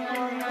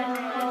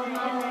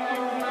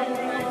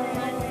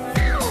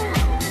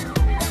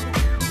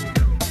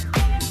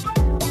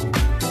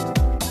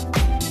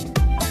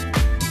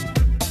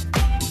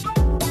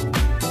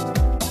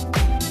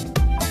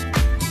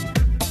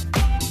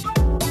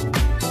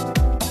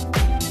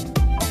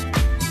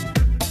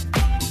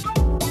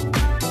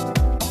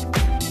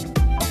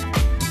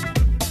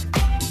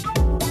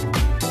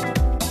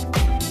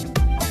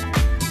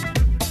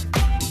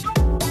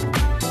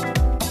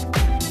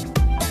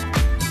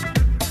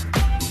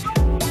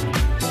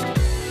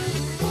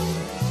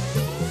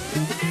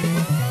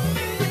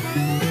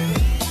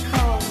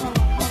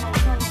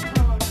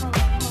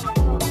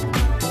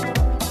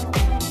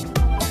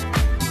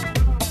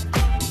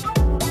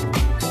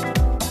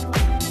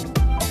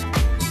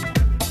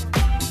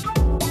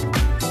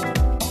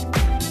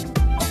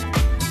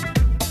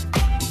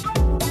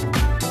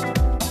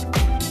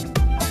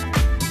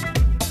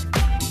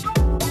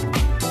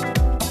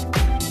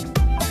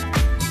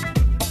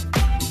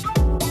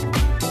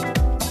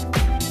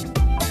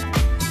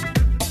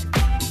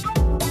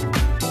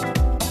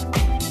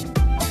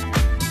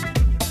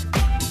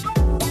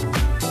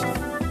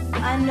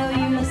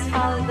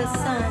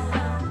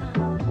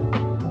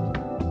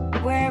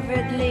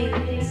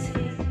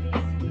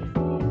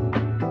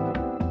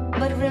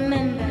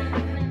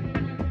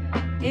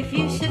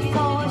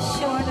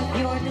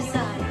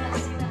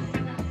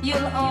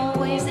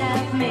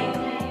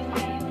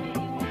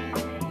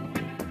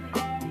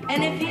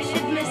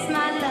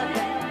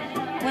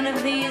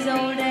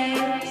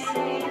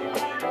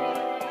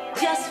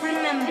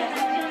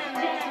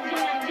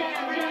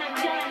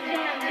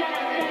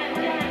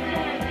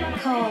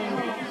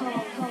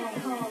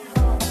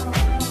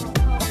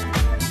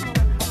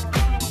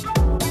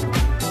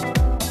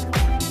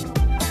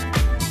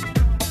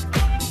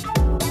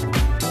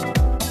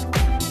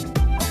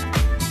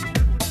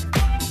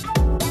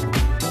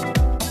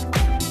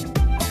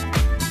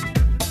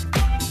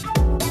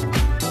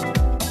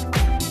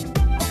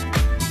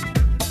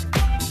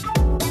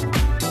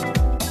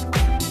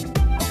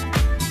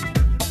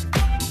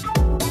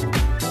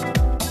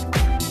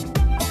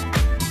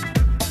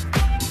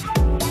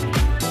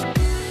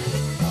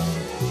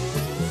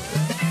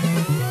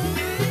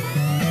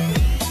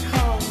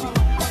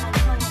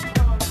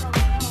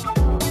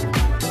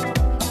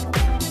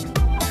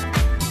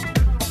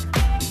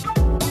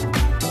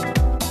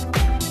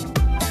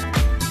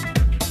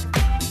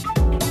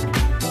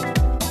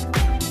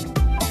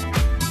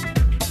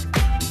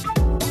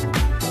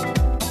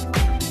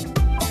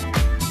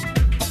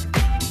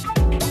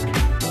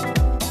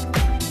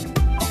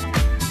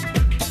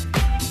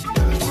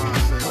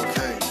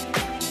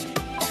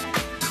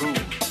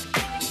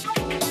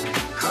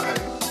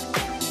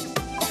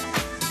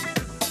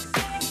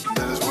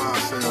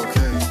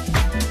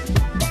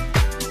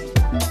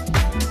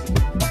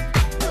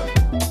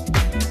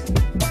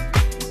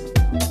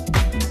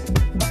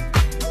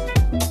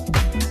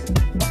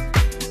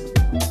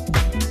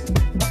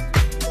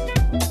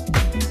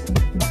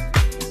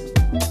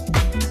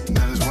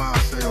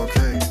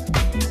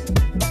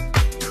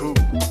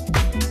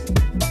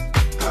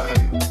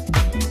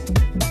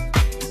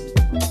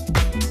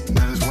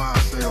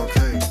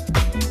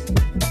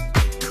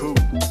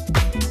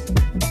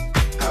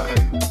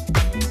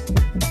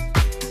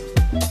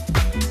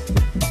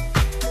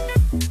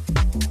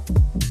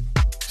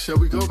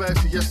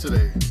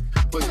 Yesterday,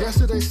 but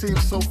yesterday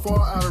seems so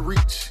far out of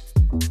reach.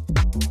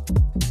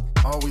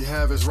 All we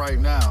have is right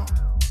now,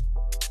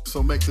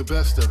 so make the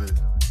best of it.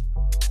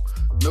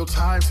 No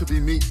time to be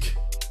meek.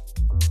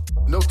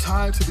 No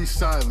time to be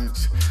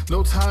silent.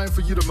 No time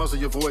for you to muzzle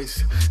your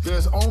voice.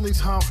 There's only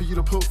time for you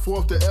to put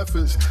forth the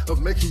efforts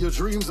of making your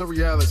dreams a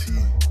reality.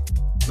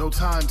 No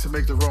time to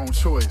make the wrong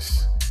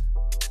choice.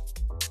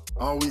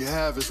 All we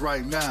have is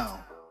right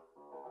now.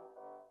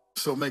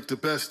 So make the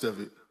best of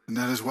it. And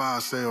that is why I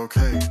say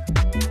okay.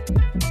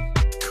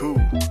 Cool.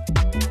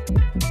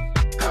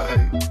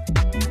 Hey.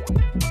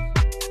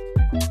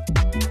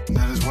 And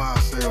that is why I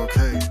say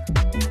okay.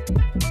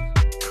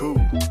 Cool.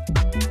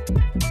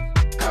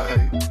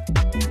 Hey.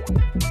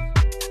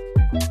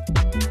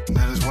 And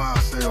that is why I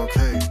say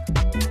okay.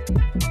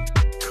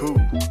 Cool.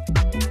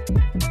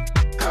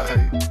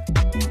 Hey.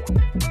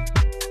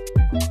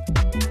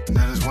 And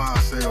that is why I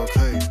say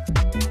okay.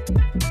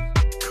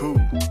 Cool.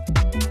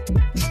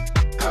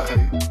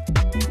 Hey.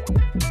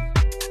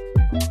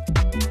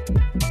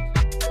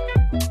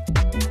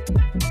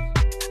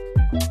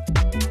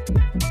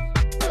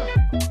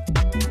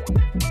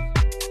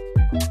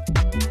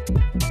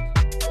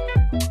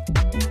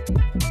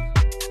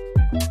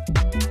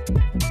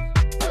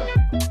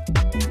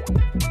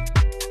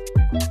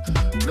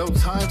 No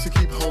time to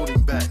keep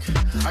holding back.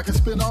 I can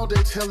spend all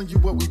day telling you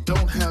what we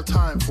don't have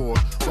time for,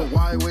 but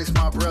why waste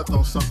my breath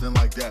on something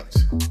like that?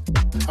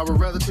 I would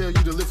rather tell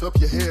you to lift up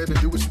your head and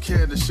do what you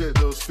can to shed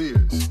those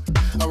fears.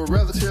 I would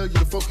rather tell you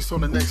to focus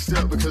on the next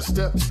step, because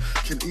steps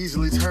can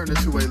easily turn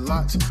into a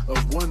lot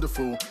of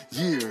wonderful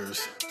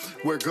years,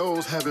 where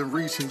goals have been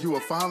reached and you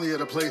are finally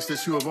at a place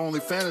that you have only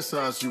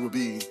fantasized you would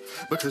be,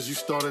 because you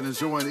started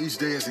enjoying each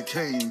day as it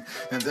came,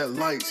 and that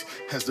light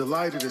has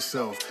delighted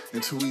itself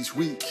into each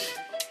week.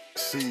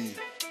 See,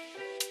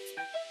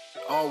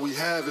 all we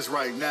have is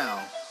right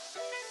now,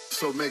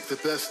 so make the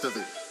best of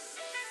it.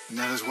 And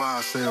that is why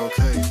I say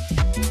okay.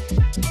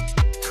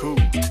 Cool.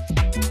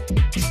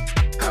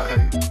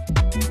 Hey.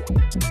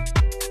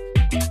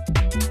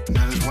 And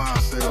that is why I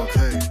say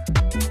okay.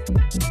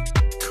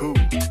 Cool.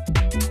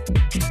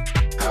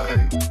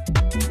 Hey.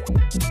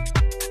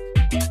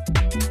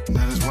 And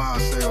that is why I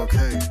say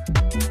okay.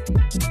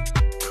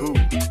 Cool.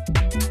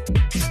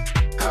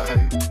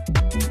 Hey.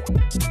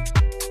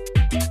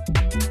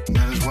 And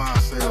that is why I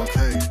say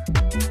okay.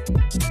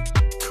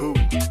 Cool.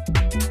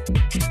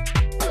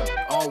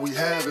 All we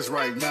have is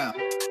right now,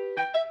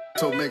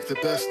 so make the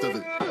best of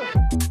it.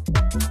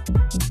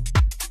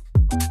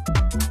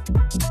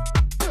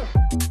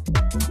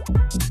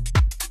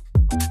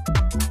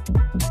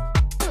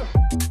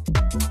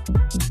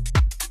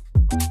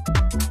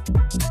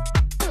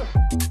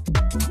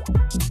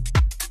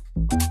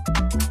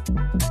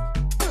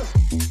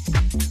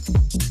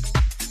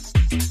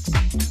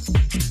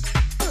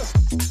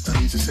 I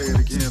need to say it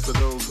again for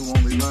those who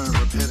only learn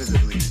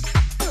repetitively.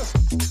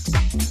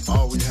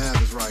 All we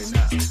have is right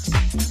now,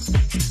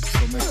 so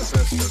make the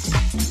best of it.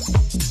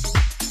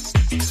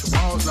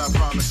 Tomorrow's not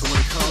promised, so when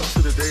it comes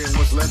to the day and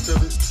what's left of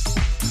it,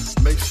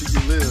 make sure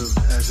you live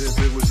as if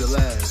it was your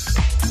last.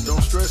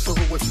 Don't stress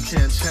over what you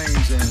can't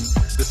change and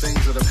the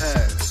things of the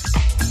past.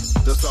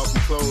 Dust off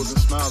your clothes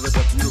and smile at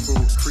that beautiful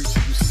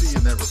creature you see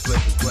in that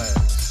reflective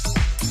glass,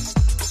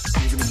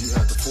 even if you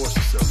have to force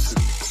yourself to.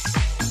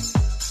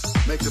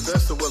 Make the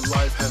best of what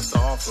life has to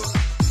offer,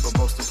 but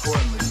most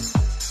importantly,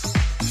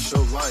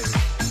 show life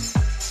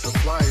the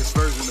flyest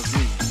version of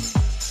you,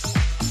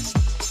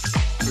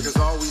 because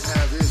all we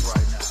have is right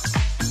now.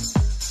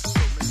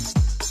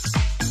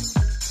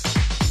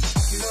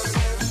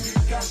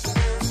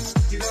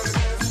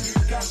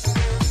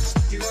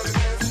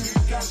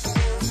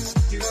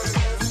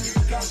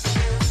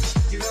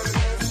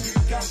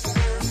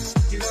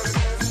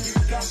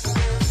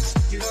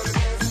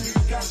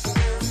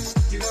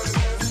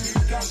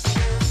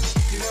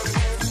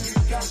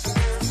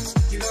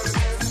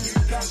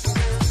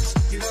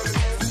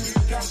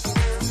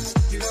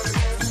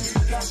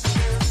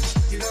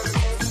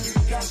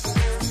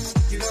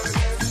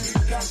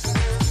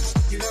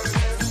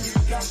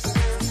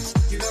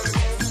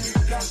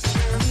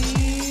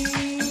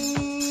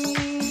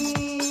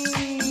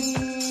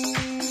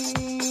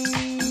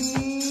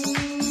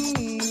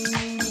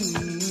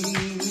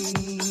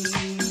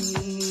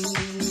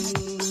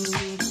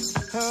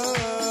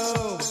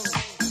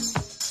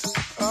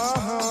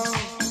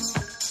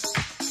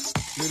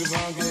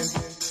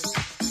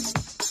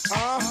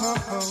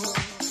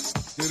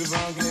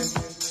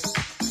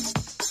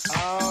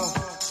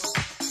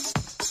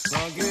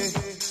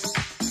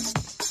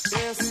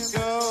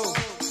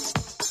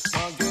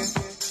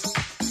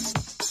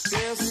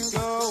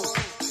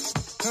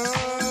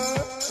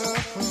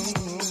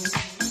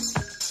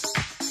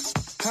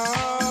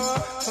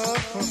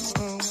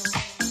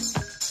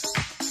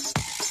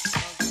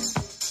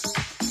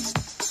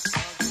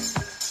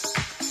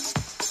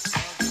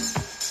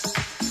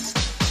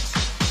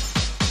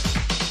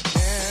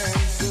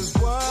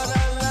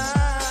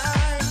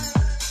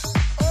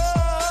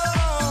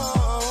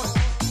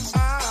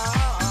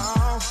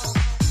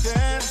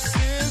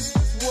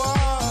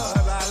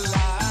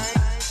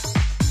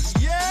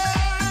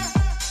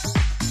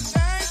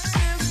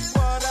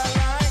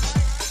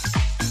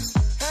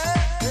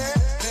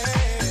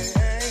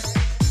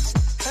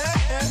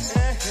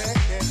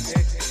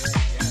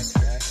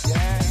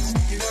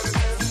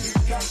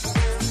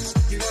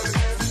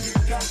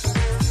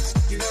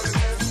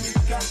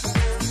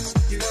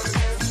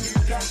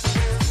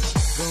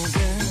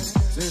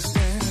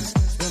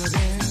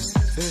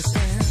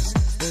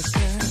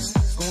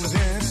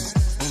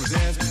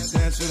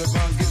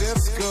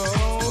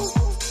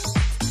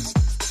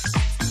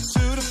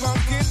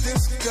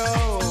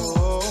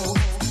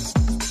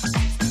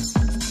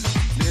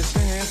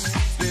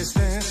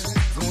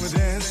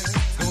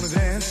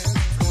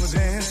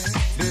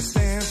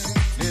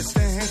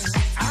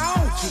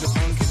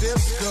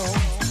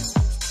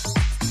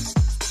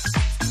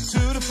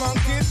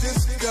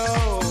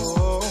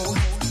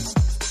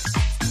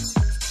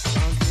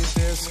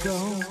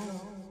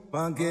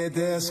 Funky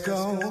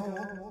disco,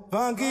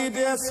 funky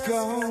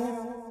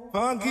disco,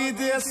 funky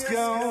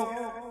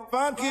disco,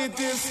 funky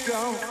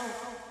disco,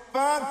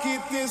 funky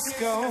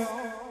disco,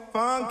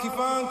 funky,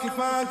 funky,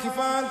 funky,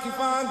 funky, funky,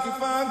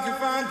 funky,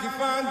 funky,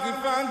 funky,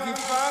 funky,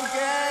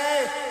 funky.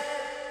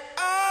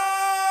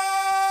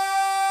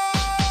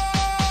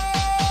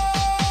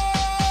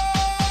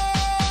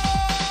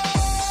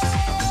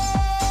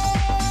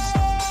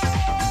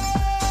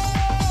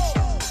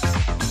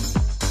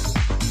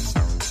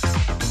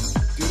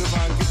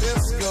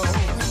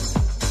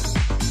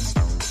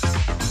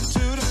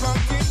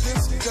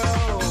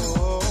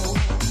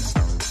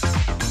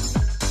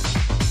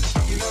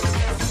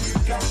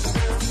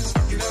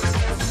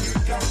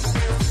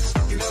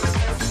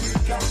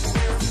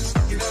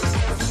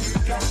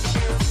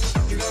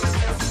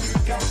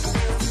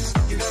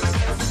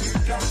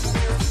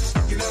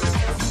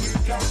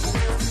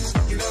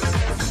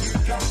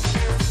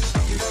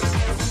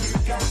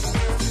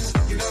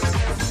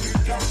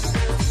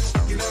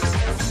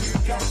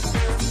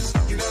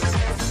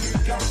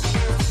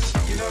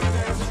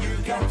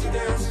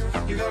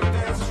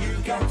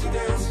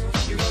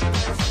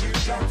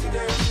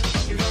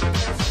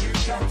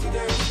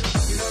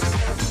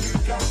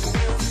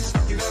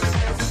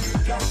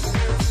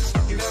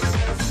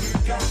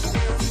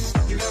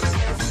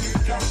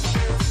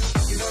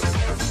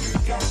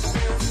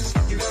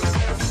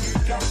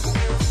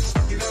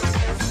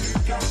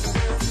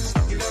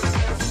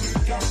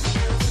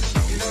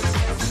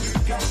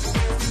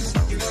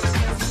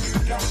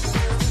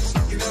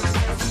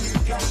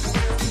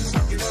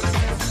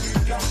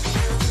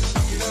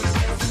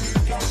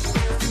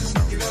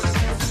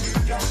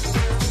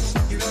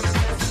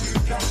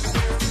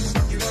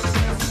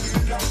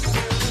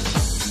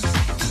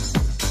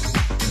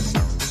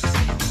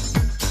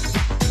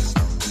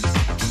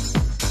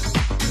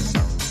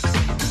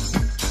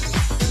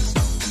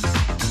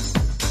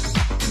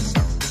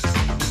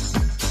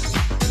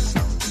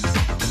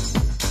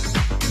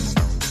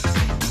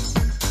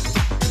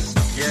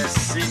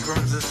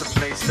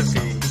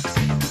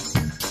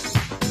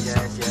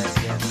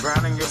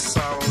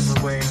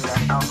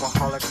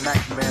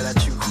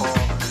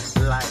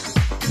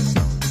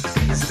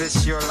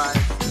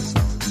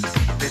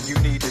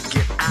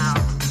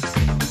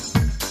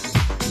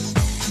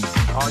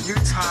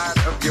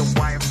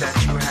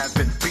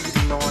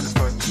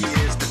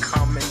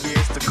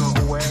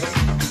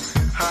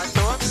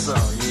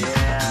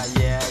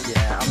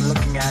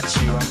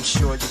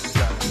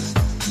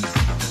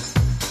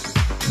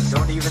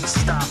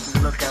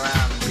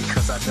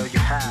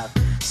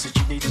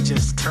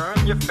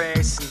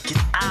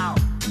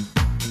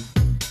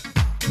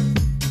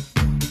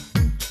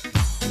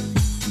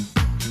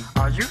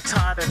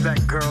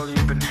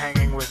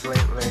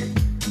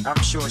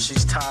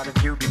 She's tired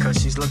of you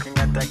because she's looking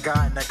at that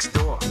guy next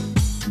door.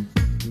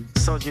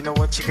 So you know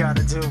what you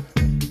gotta do?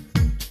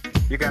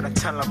 You gotta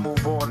tell her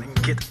move on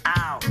and get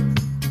out.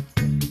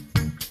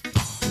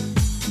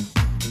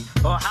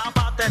 Or how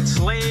about that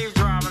slave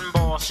driving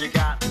boss you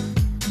got?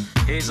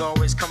 He's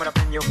always coming up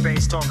in your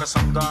face talking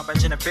some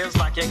garbage, and it feels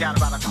like you got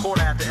about a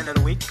quarter at the end of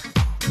the week.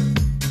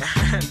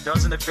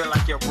 Doesn't it feel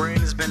like your brain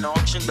has been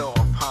auctioned off,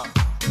 huh?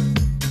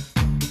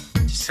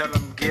 Just tell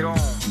him get on,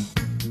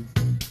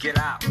 get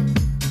out.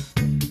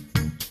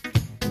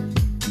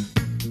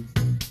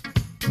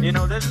 You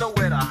know, there's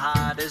nowhere to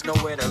hide, there's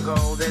nowhere to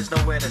go, there's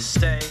nowhere to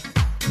stay.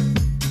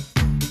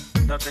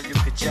 Nothing you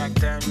could Jack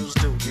Daniels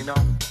do, you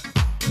know?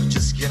 You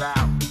just get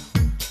out.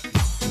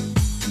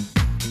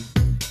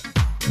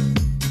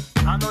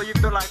 I know you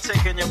feel like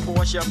taking your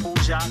Porsche, your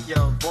Peugeot,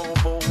 your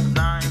Volvo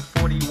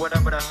 940,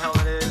 whatever the hell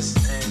it is,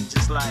 and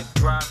just like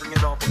driving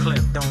it off a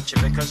cliff, don't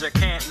you? Because you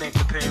can't make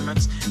the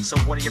payments, so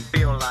what do you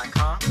feel like,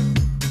 huh?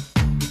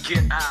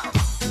 Get out.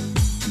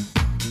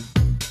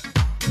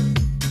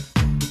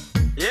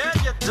 Yeah,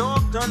 your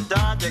dog done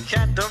died, your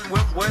cat done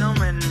went with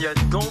him, and your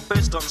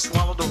goldfish done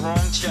swallowed the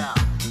wrong child.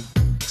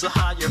 So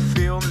how you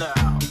feel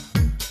now?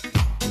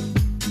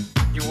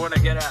 You wanna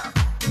get out?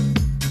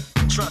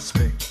 Trust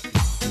me.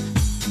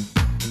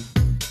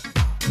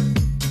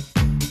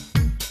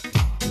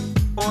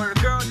 Or the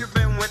girl you've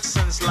been with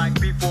since like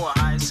before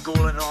high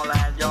school and all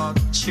that, y'all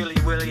chilly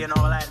willy and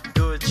all that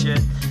good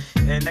shit.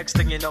 And next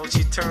thing you know,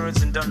 she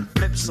turns and done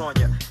flips on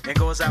you and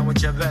goes out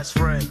with your best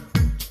friend.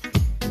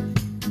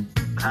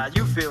 How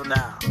you feel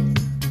now?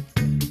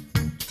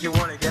 You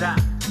wanna get out?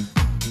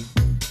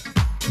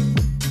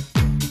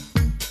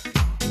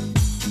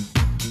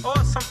 Or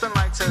something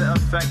like to the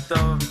effect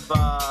of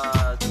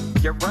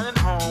you're running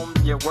home,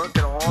 you're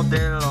working all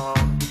day long,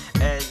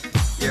 and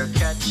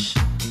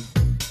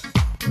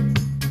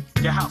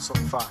your house on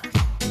fire.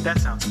 That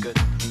sounds good.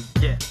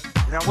 Yeah.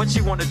 Now what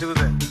you want to do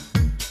then?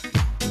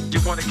 You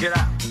want to get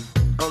out,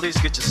 or at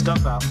least get your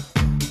stuff out.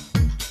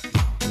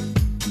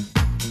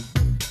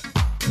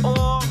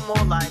 Or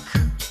more like,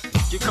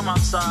 you come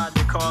outside,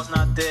 your car's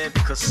not there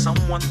because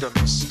someone done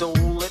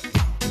stole it.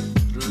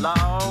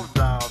 Loud,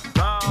 loud,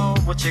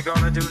 loud, what you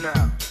gonna do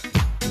now?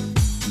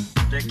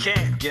 They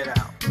can't get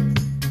out.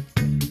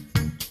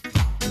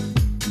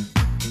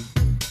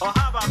 Or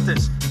how about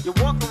this? You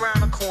walk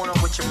around the corner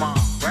with your mom,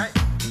 right?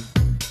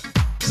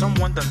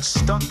 Someone done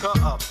stuck her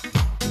up.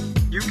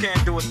 You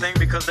can't do a thing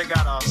because they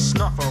got a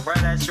snuffer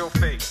right at your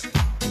face.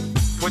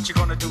 What you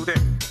gonna do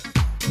then?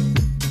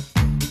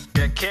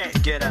 You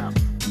can't get out.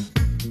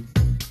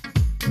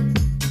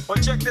 Or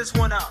check this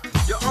one out.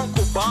 Your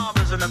Uncle Bob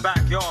is in the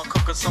backyard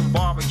cooking some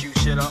barbecue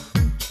shit up.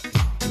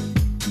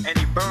 And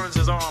he burns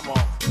his arm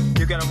off.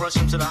 You gotta rush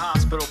him to the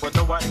hospital, but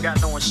nobody got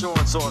no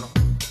insurance on him.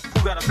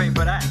 Who gotta pay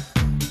for that?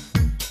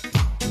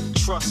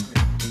 Trust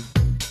me.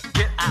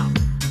 Get out.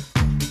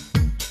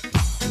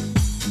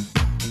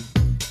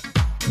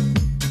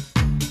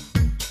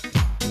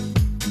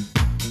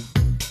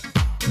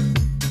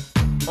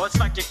 Or it's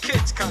like your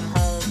kids come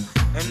home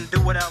and do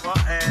whatever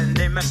and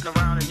they messing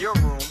around in your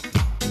room.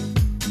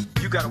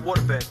 You got a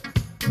waterbed.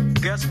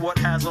 Guess what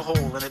has a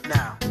hole in it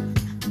now?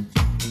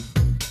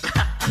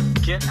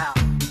 Get out.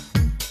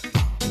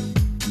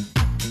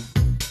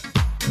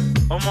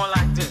 Or more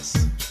like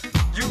this.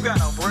 You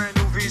got a brand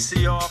new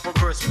VCR for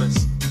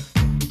Christmas.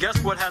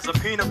 Guess what has a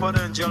peanut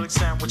butter and jelly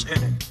sandwich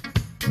in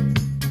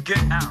it?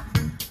 Get out.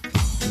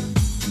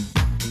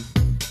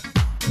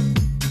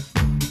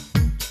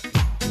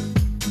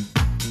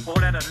 Or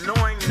that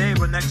annoying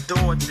neighbor next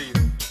door to you.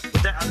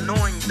 With that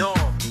annoying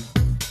dog.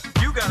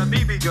 You got a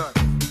BB gun.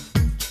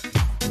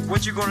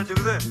 What you gonna do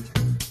then?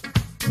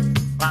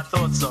 I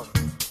thought so.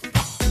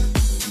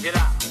 Get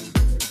out.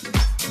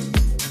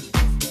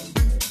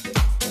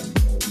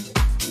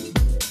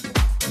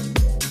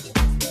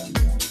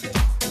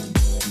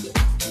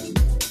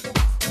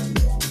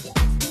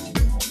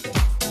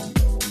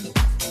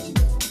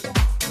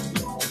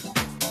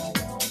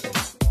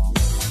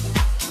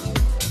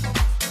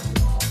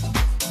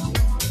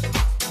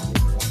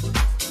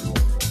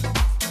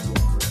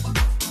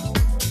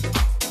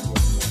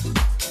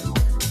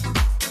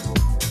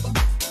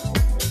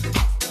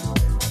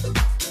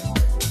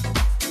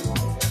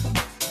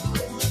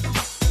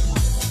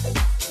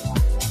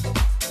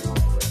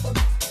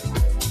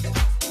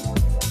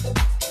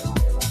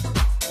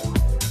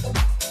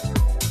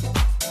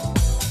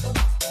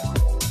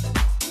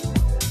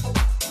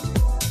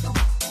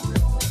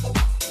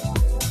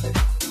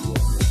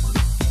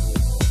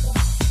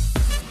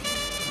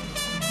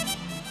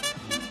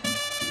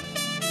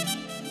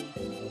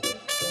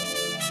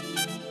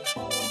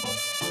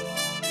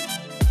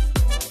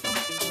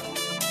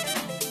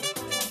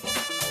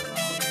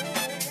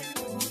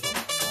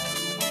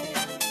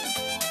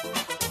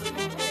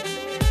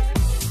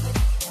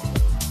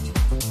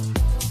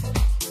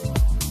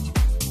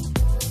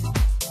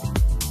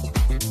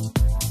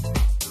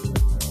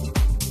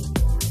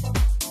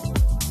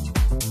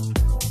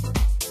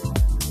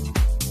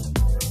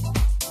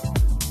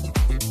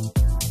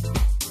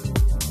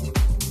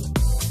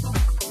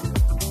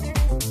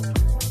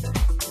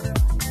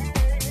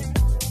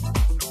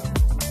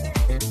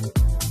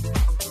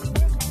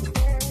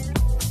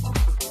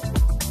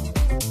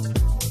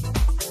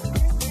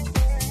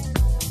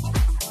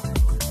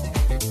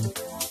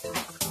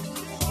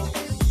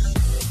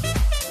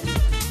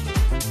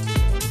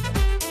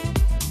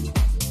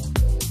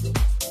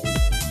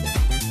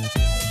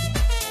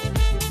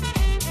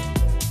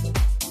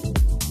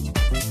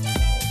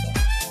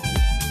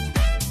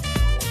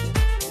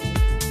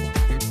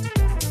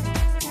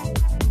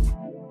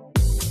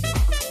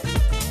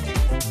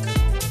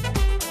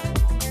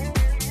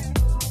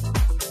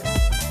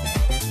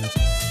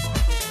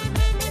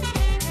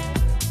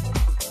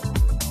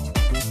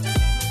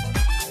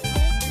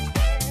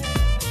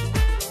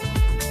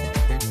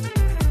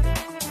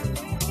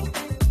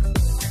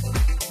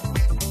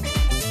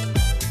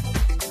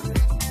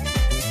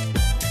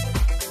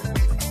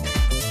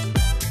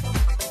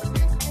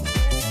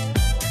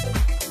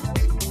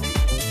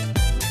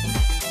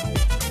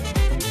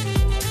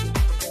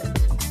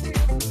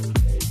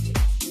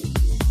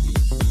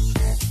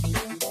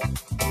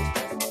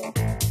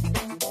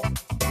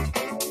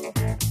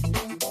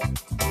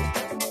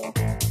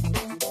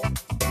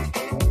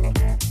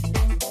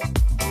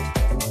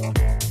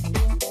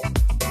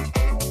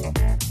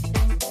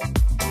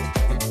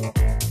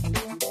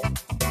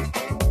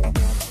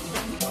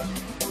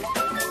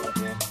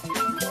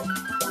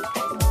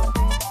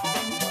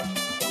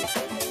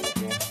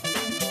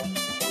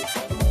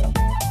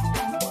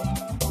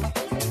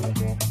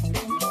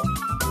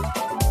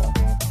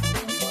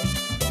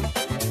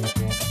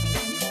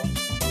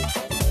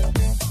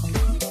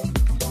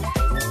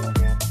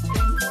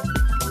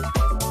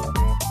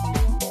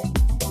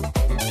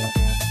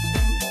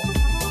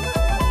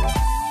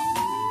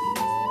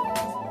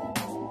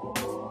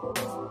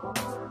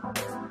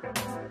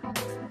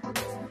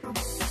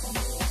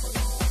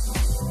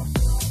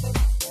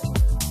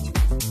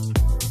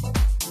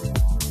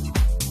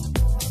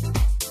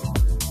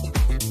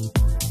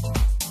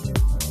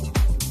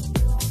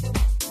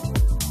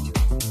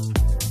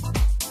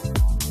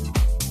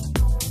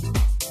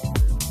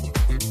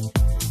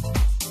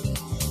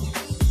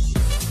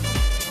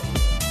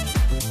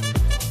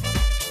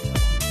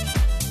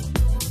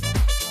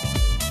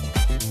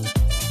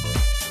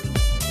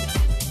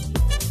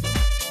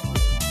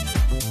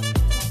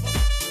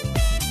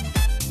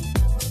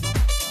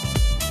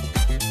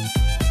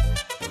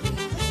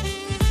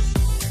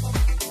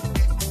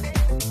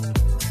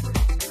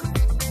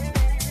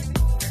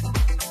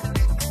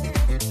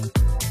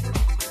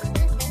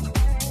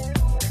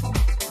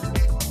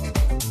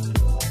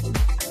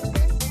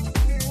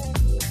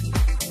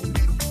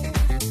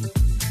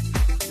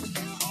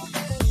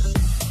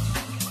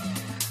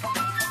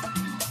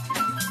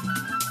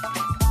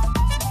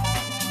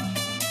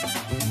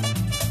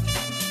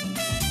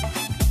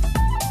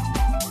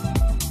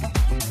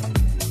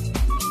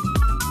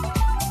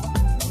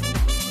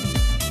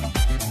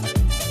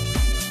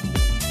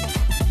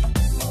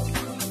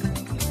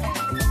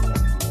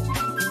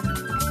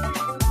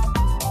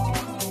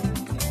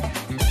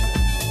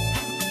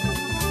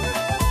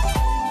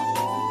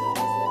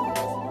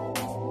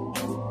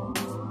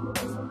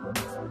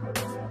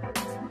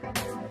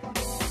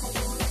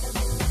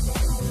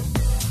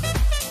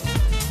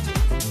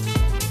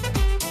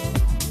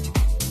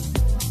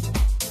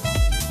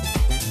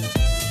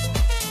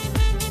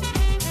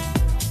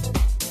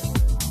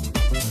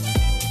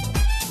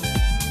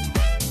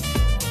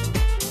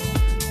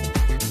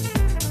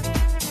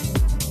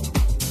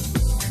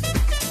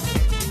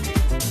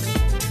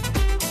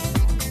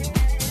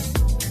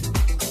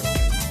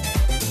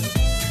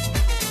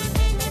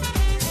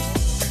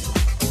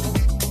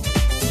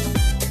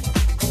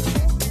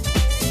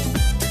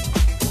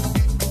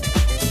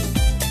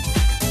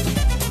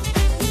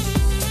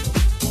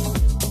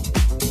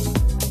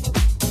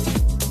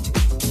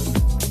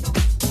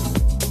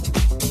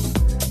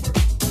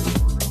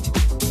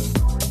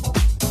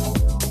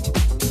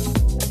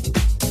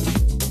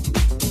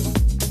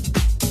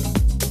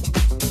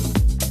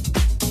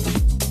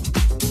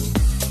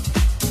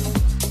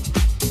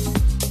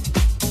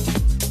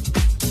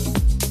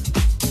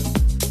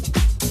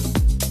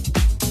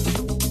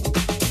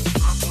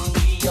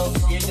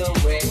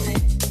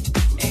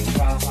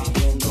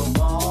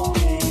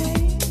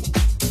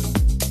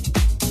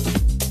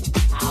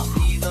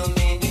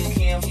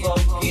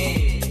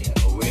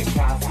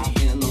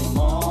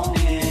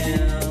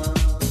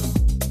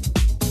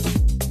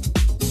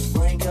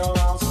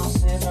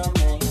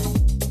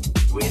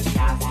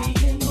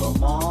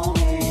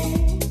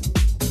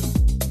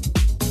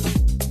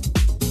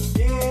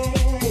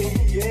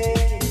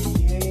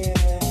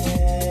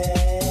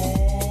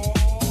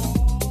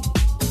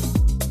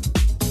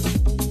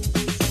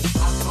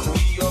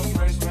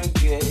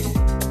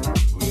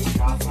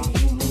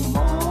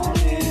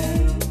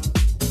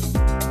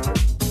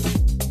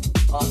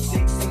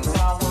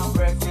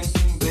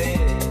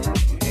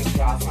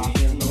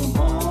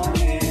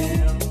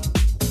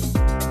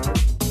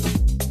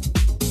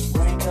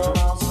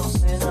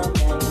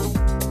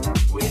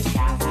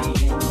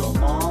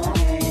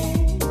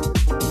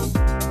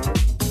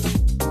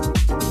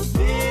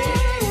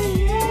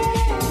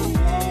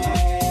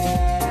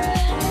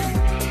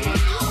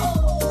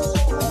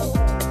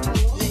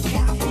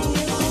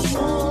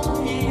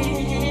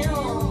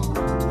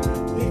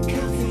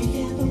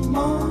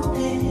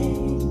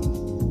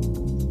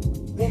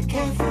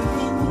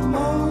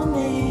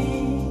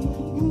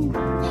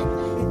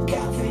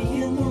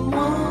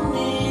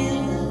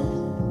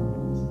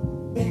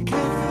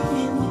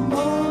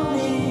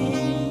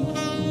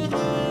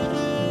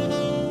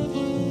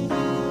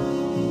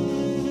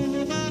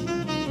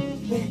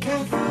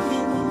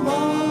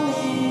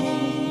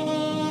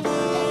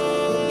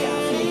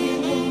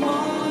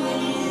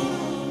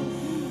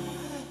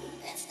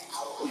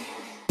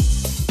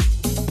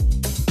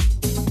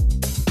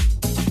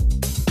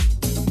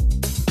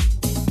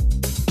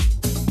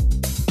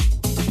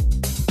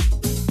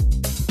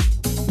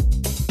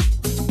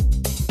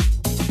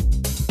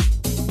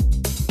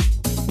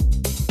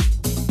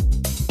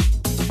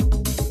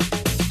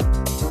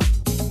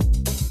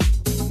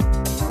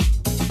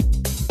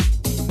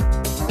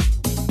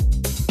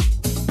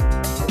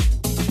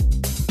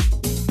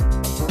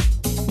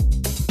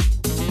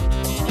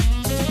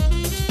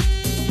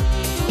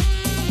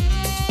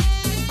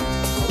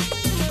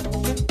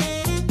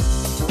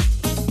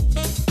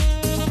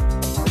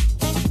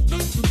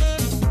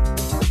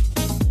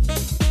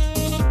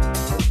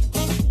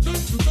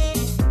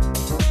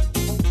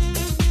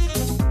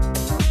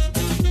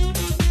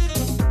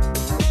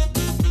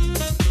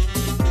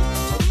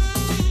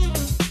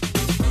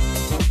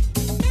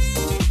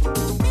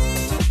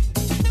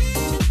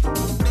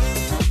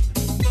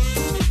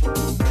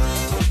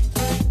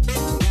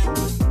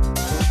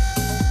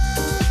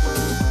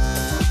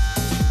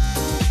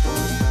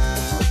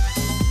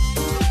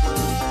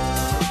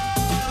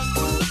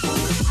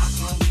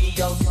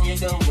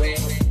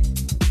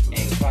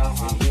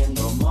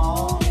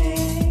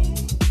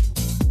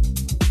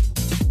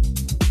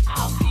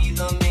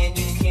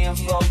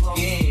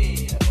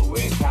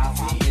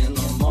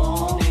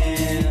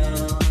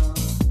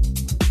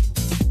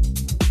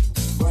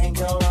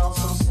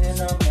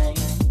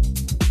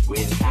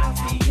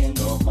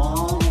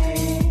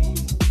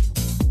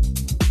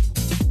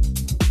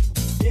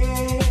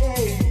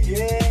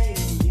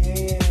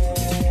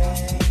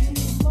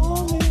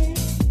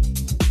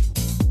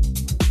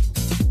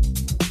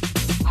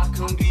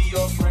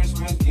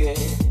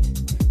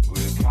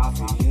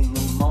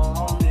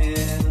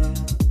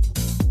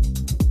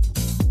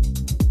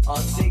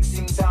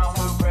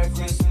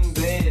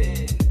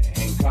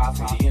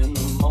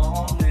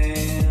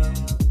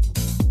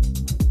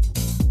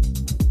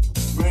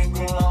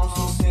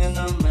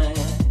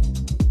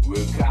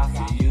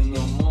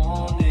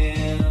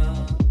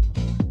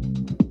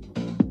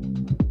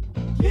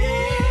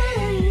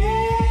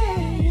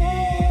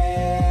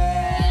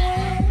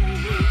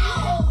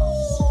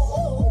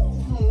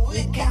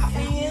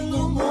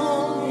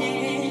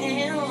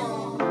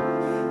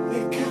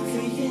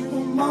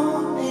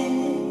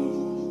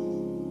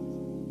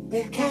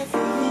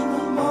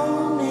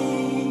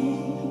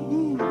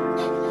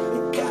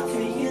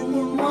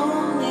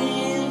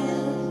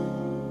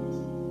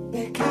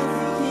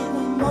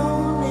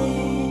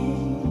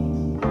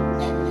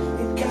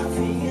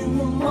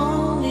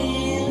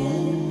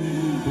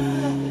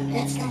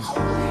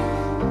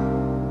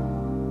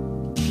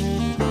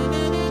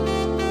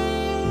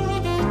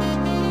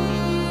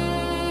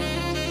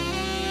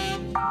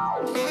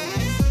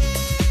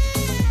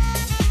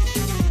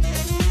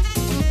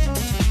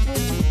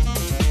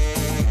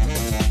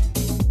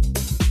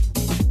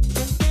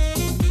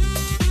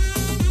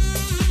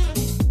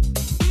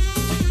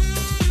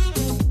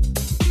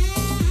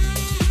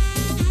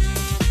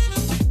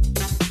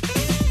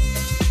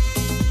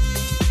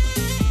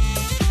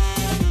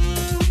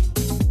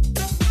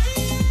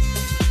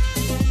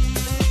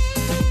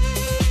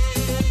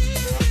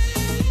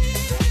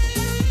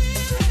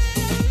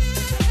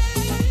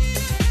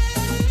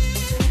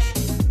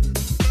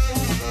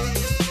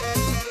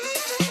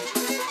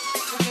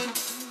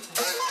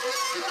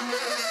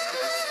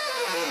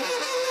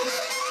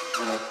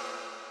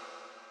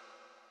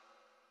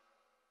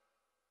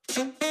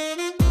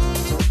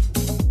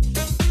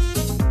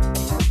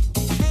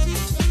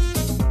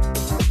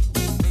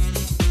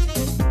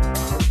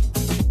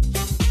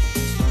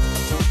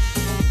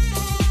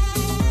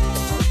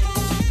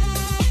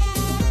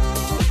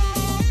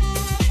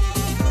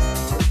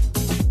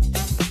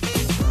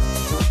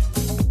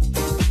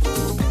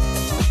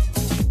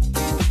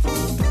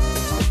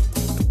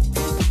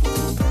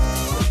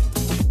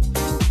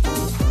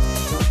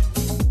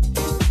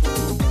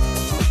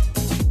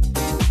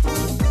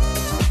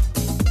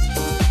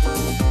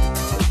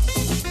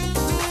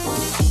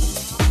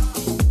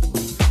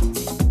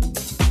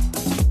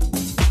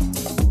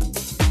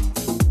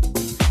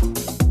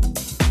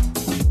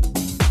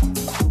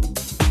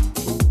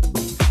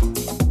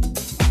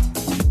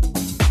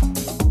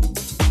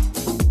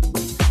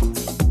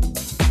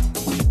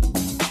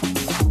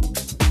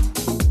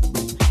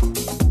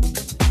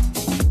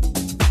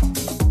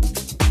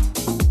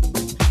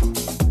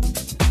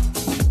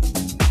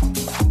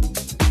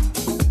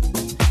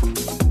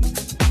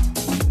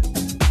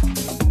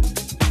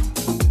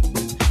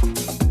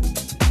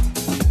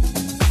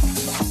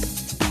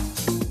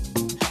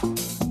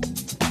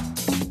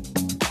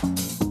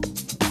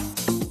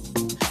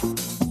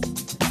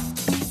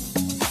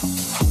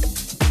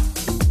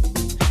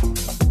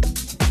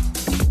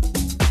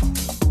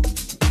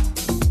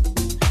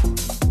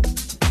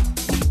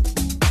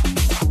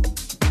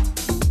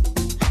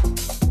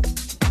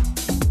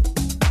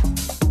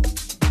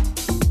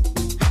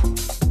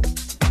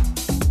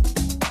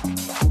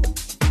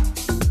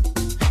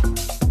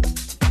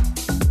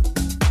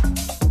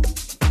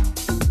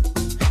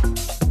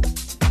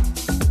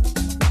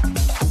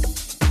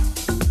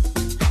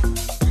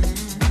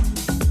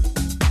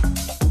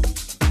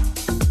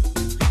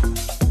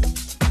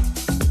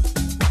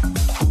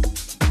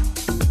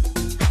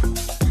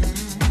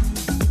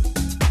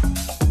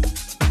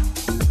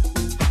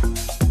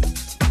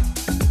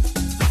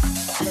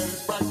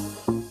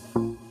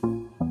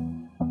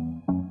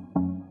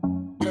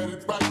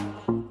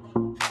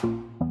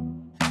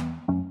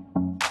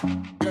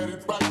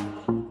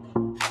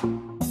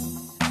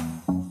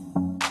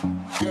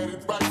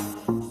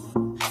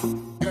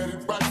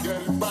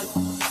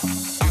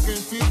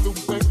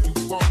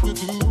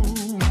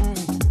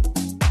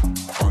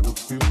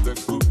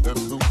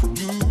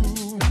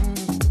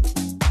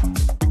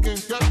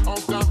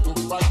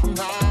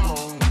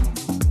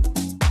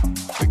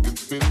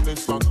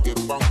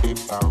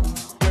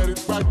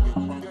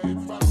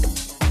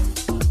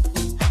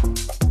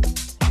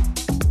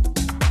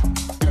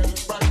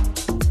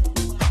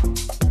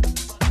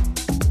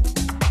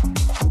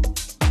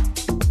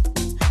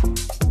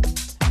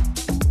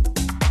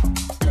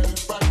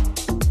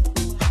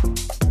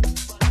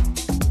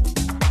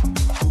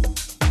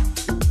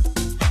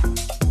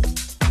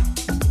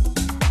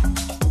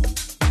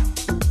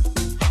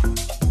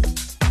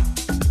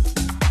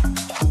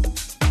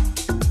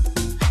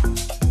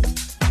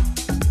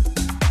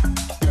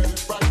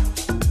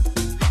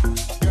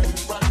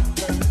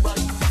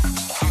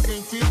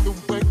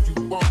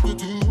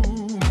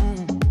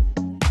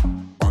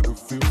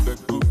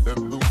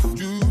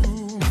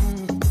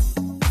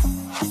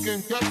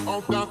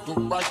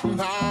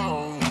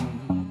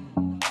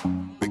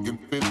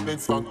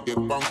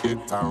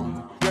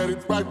 Get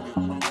it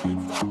right.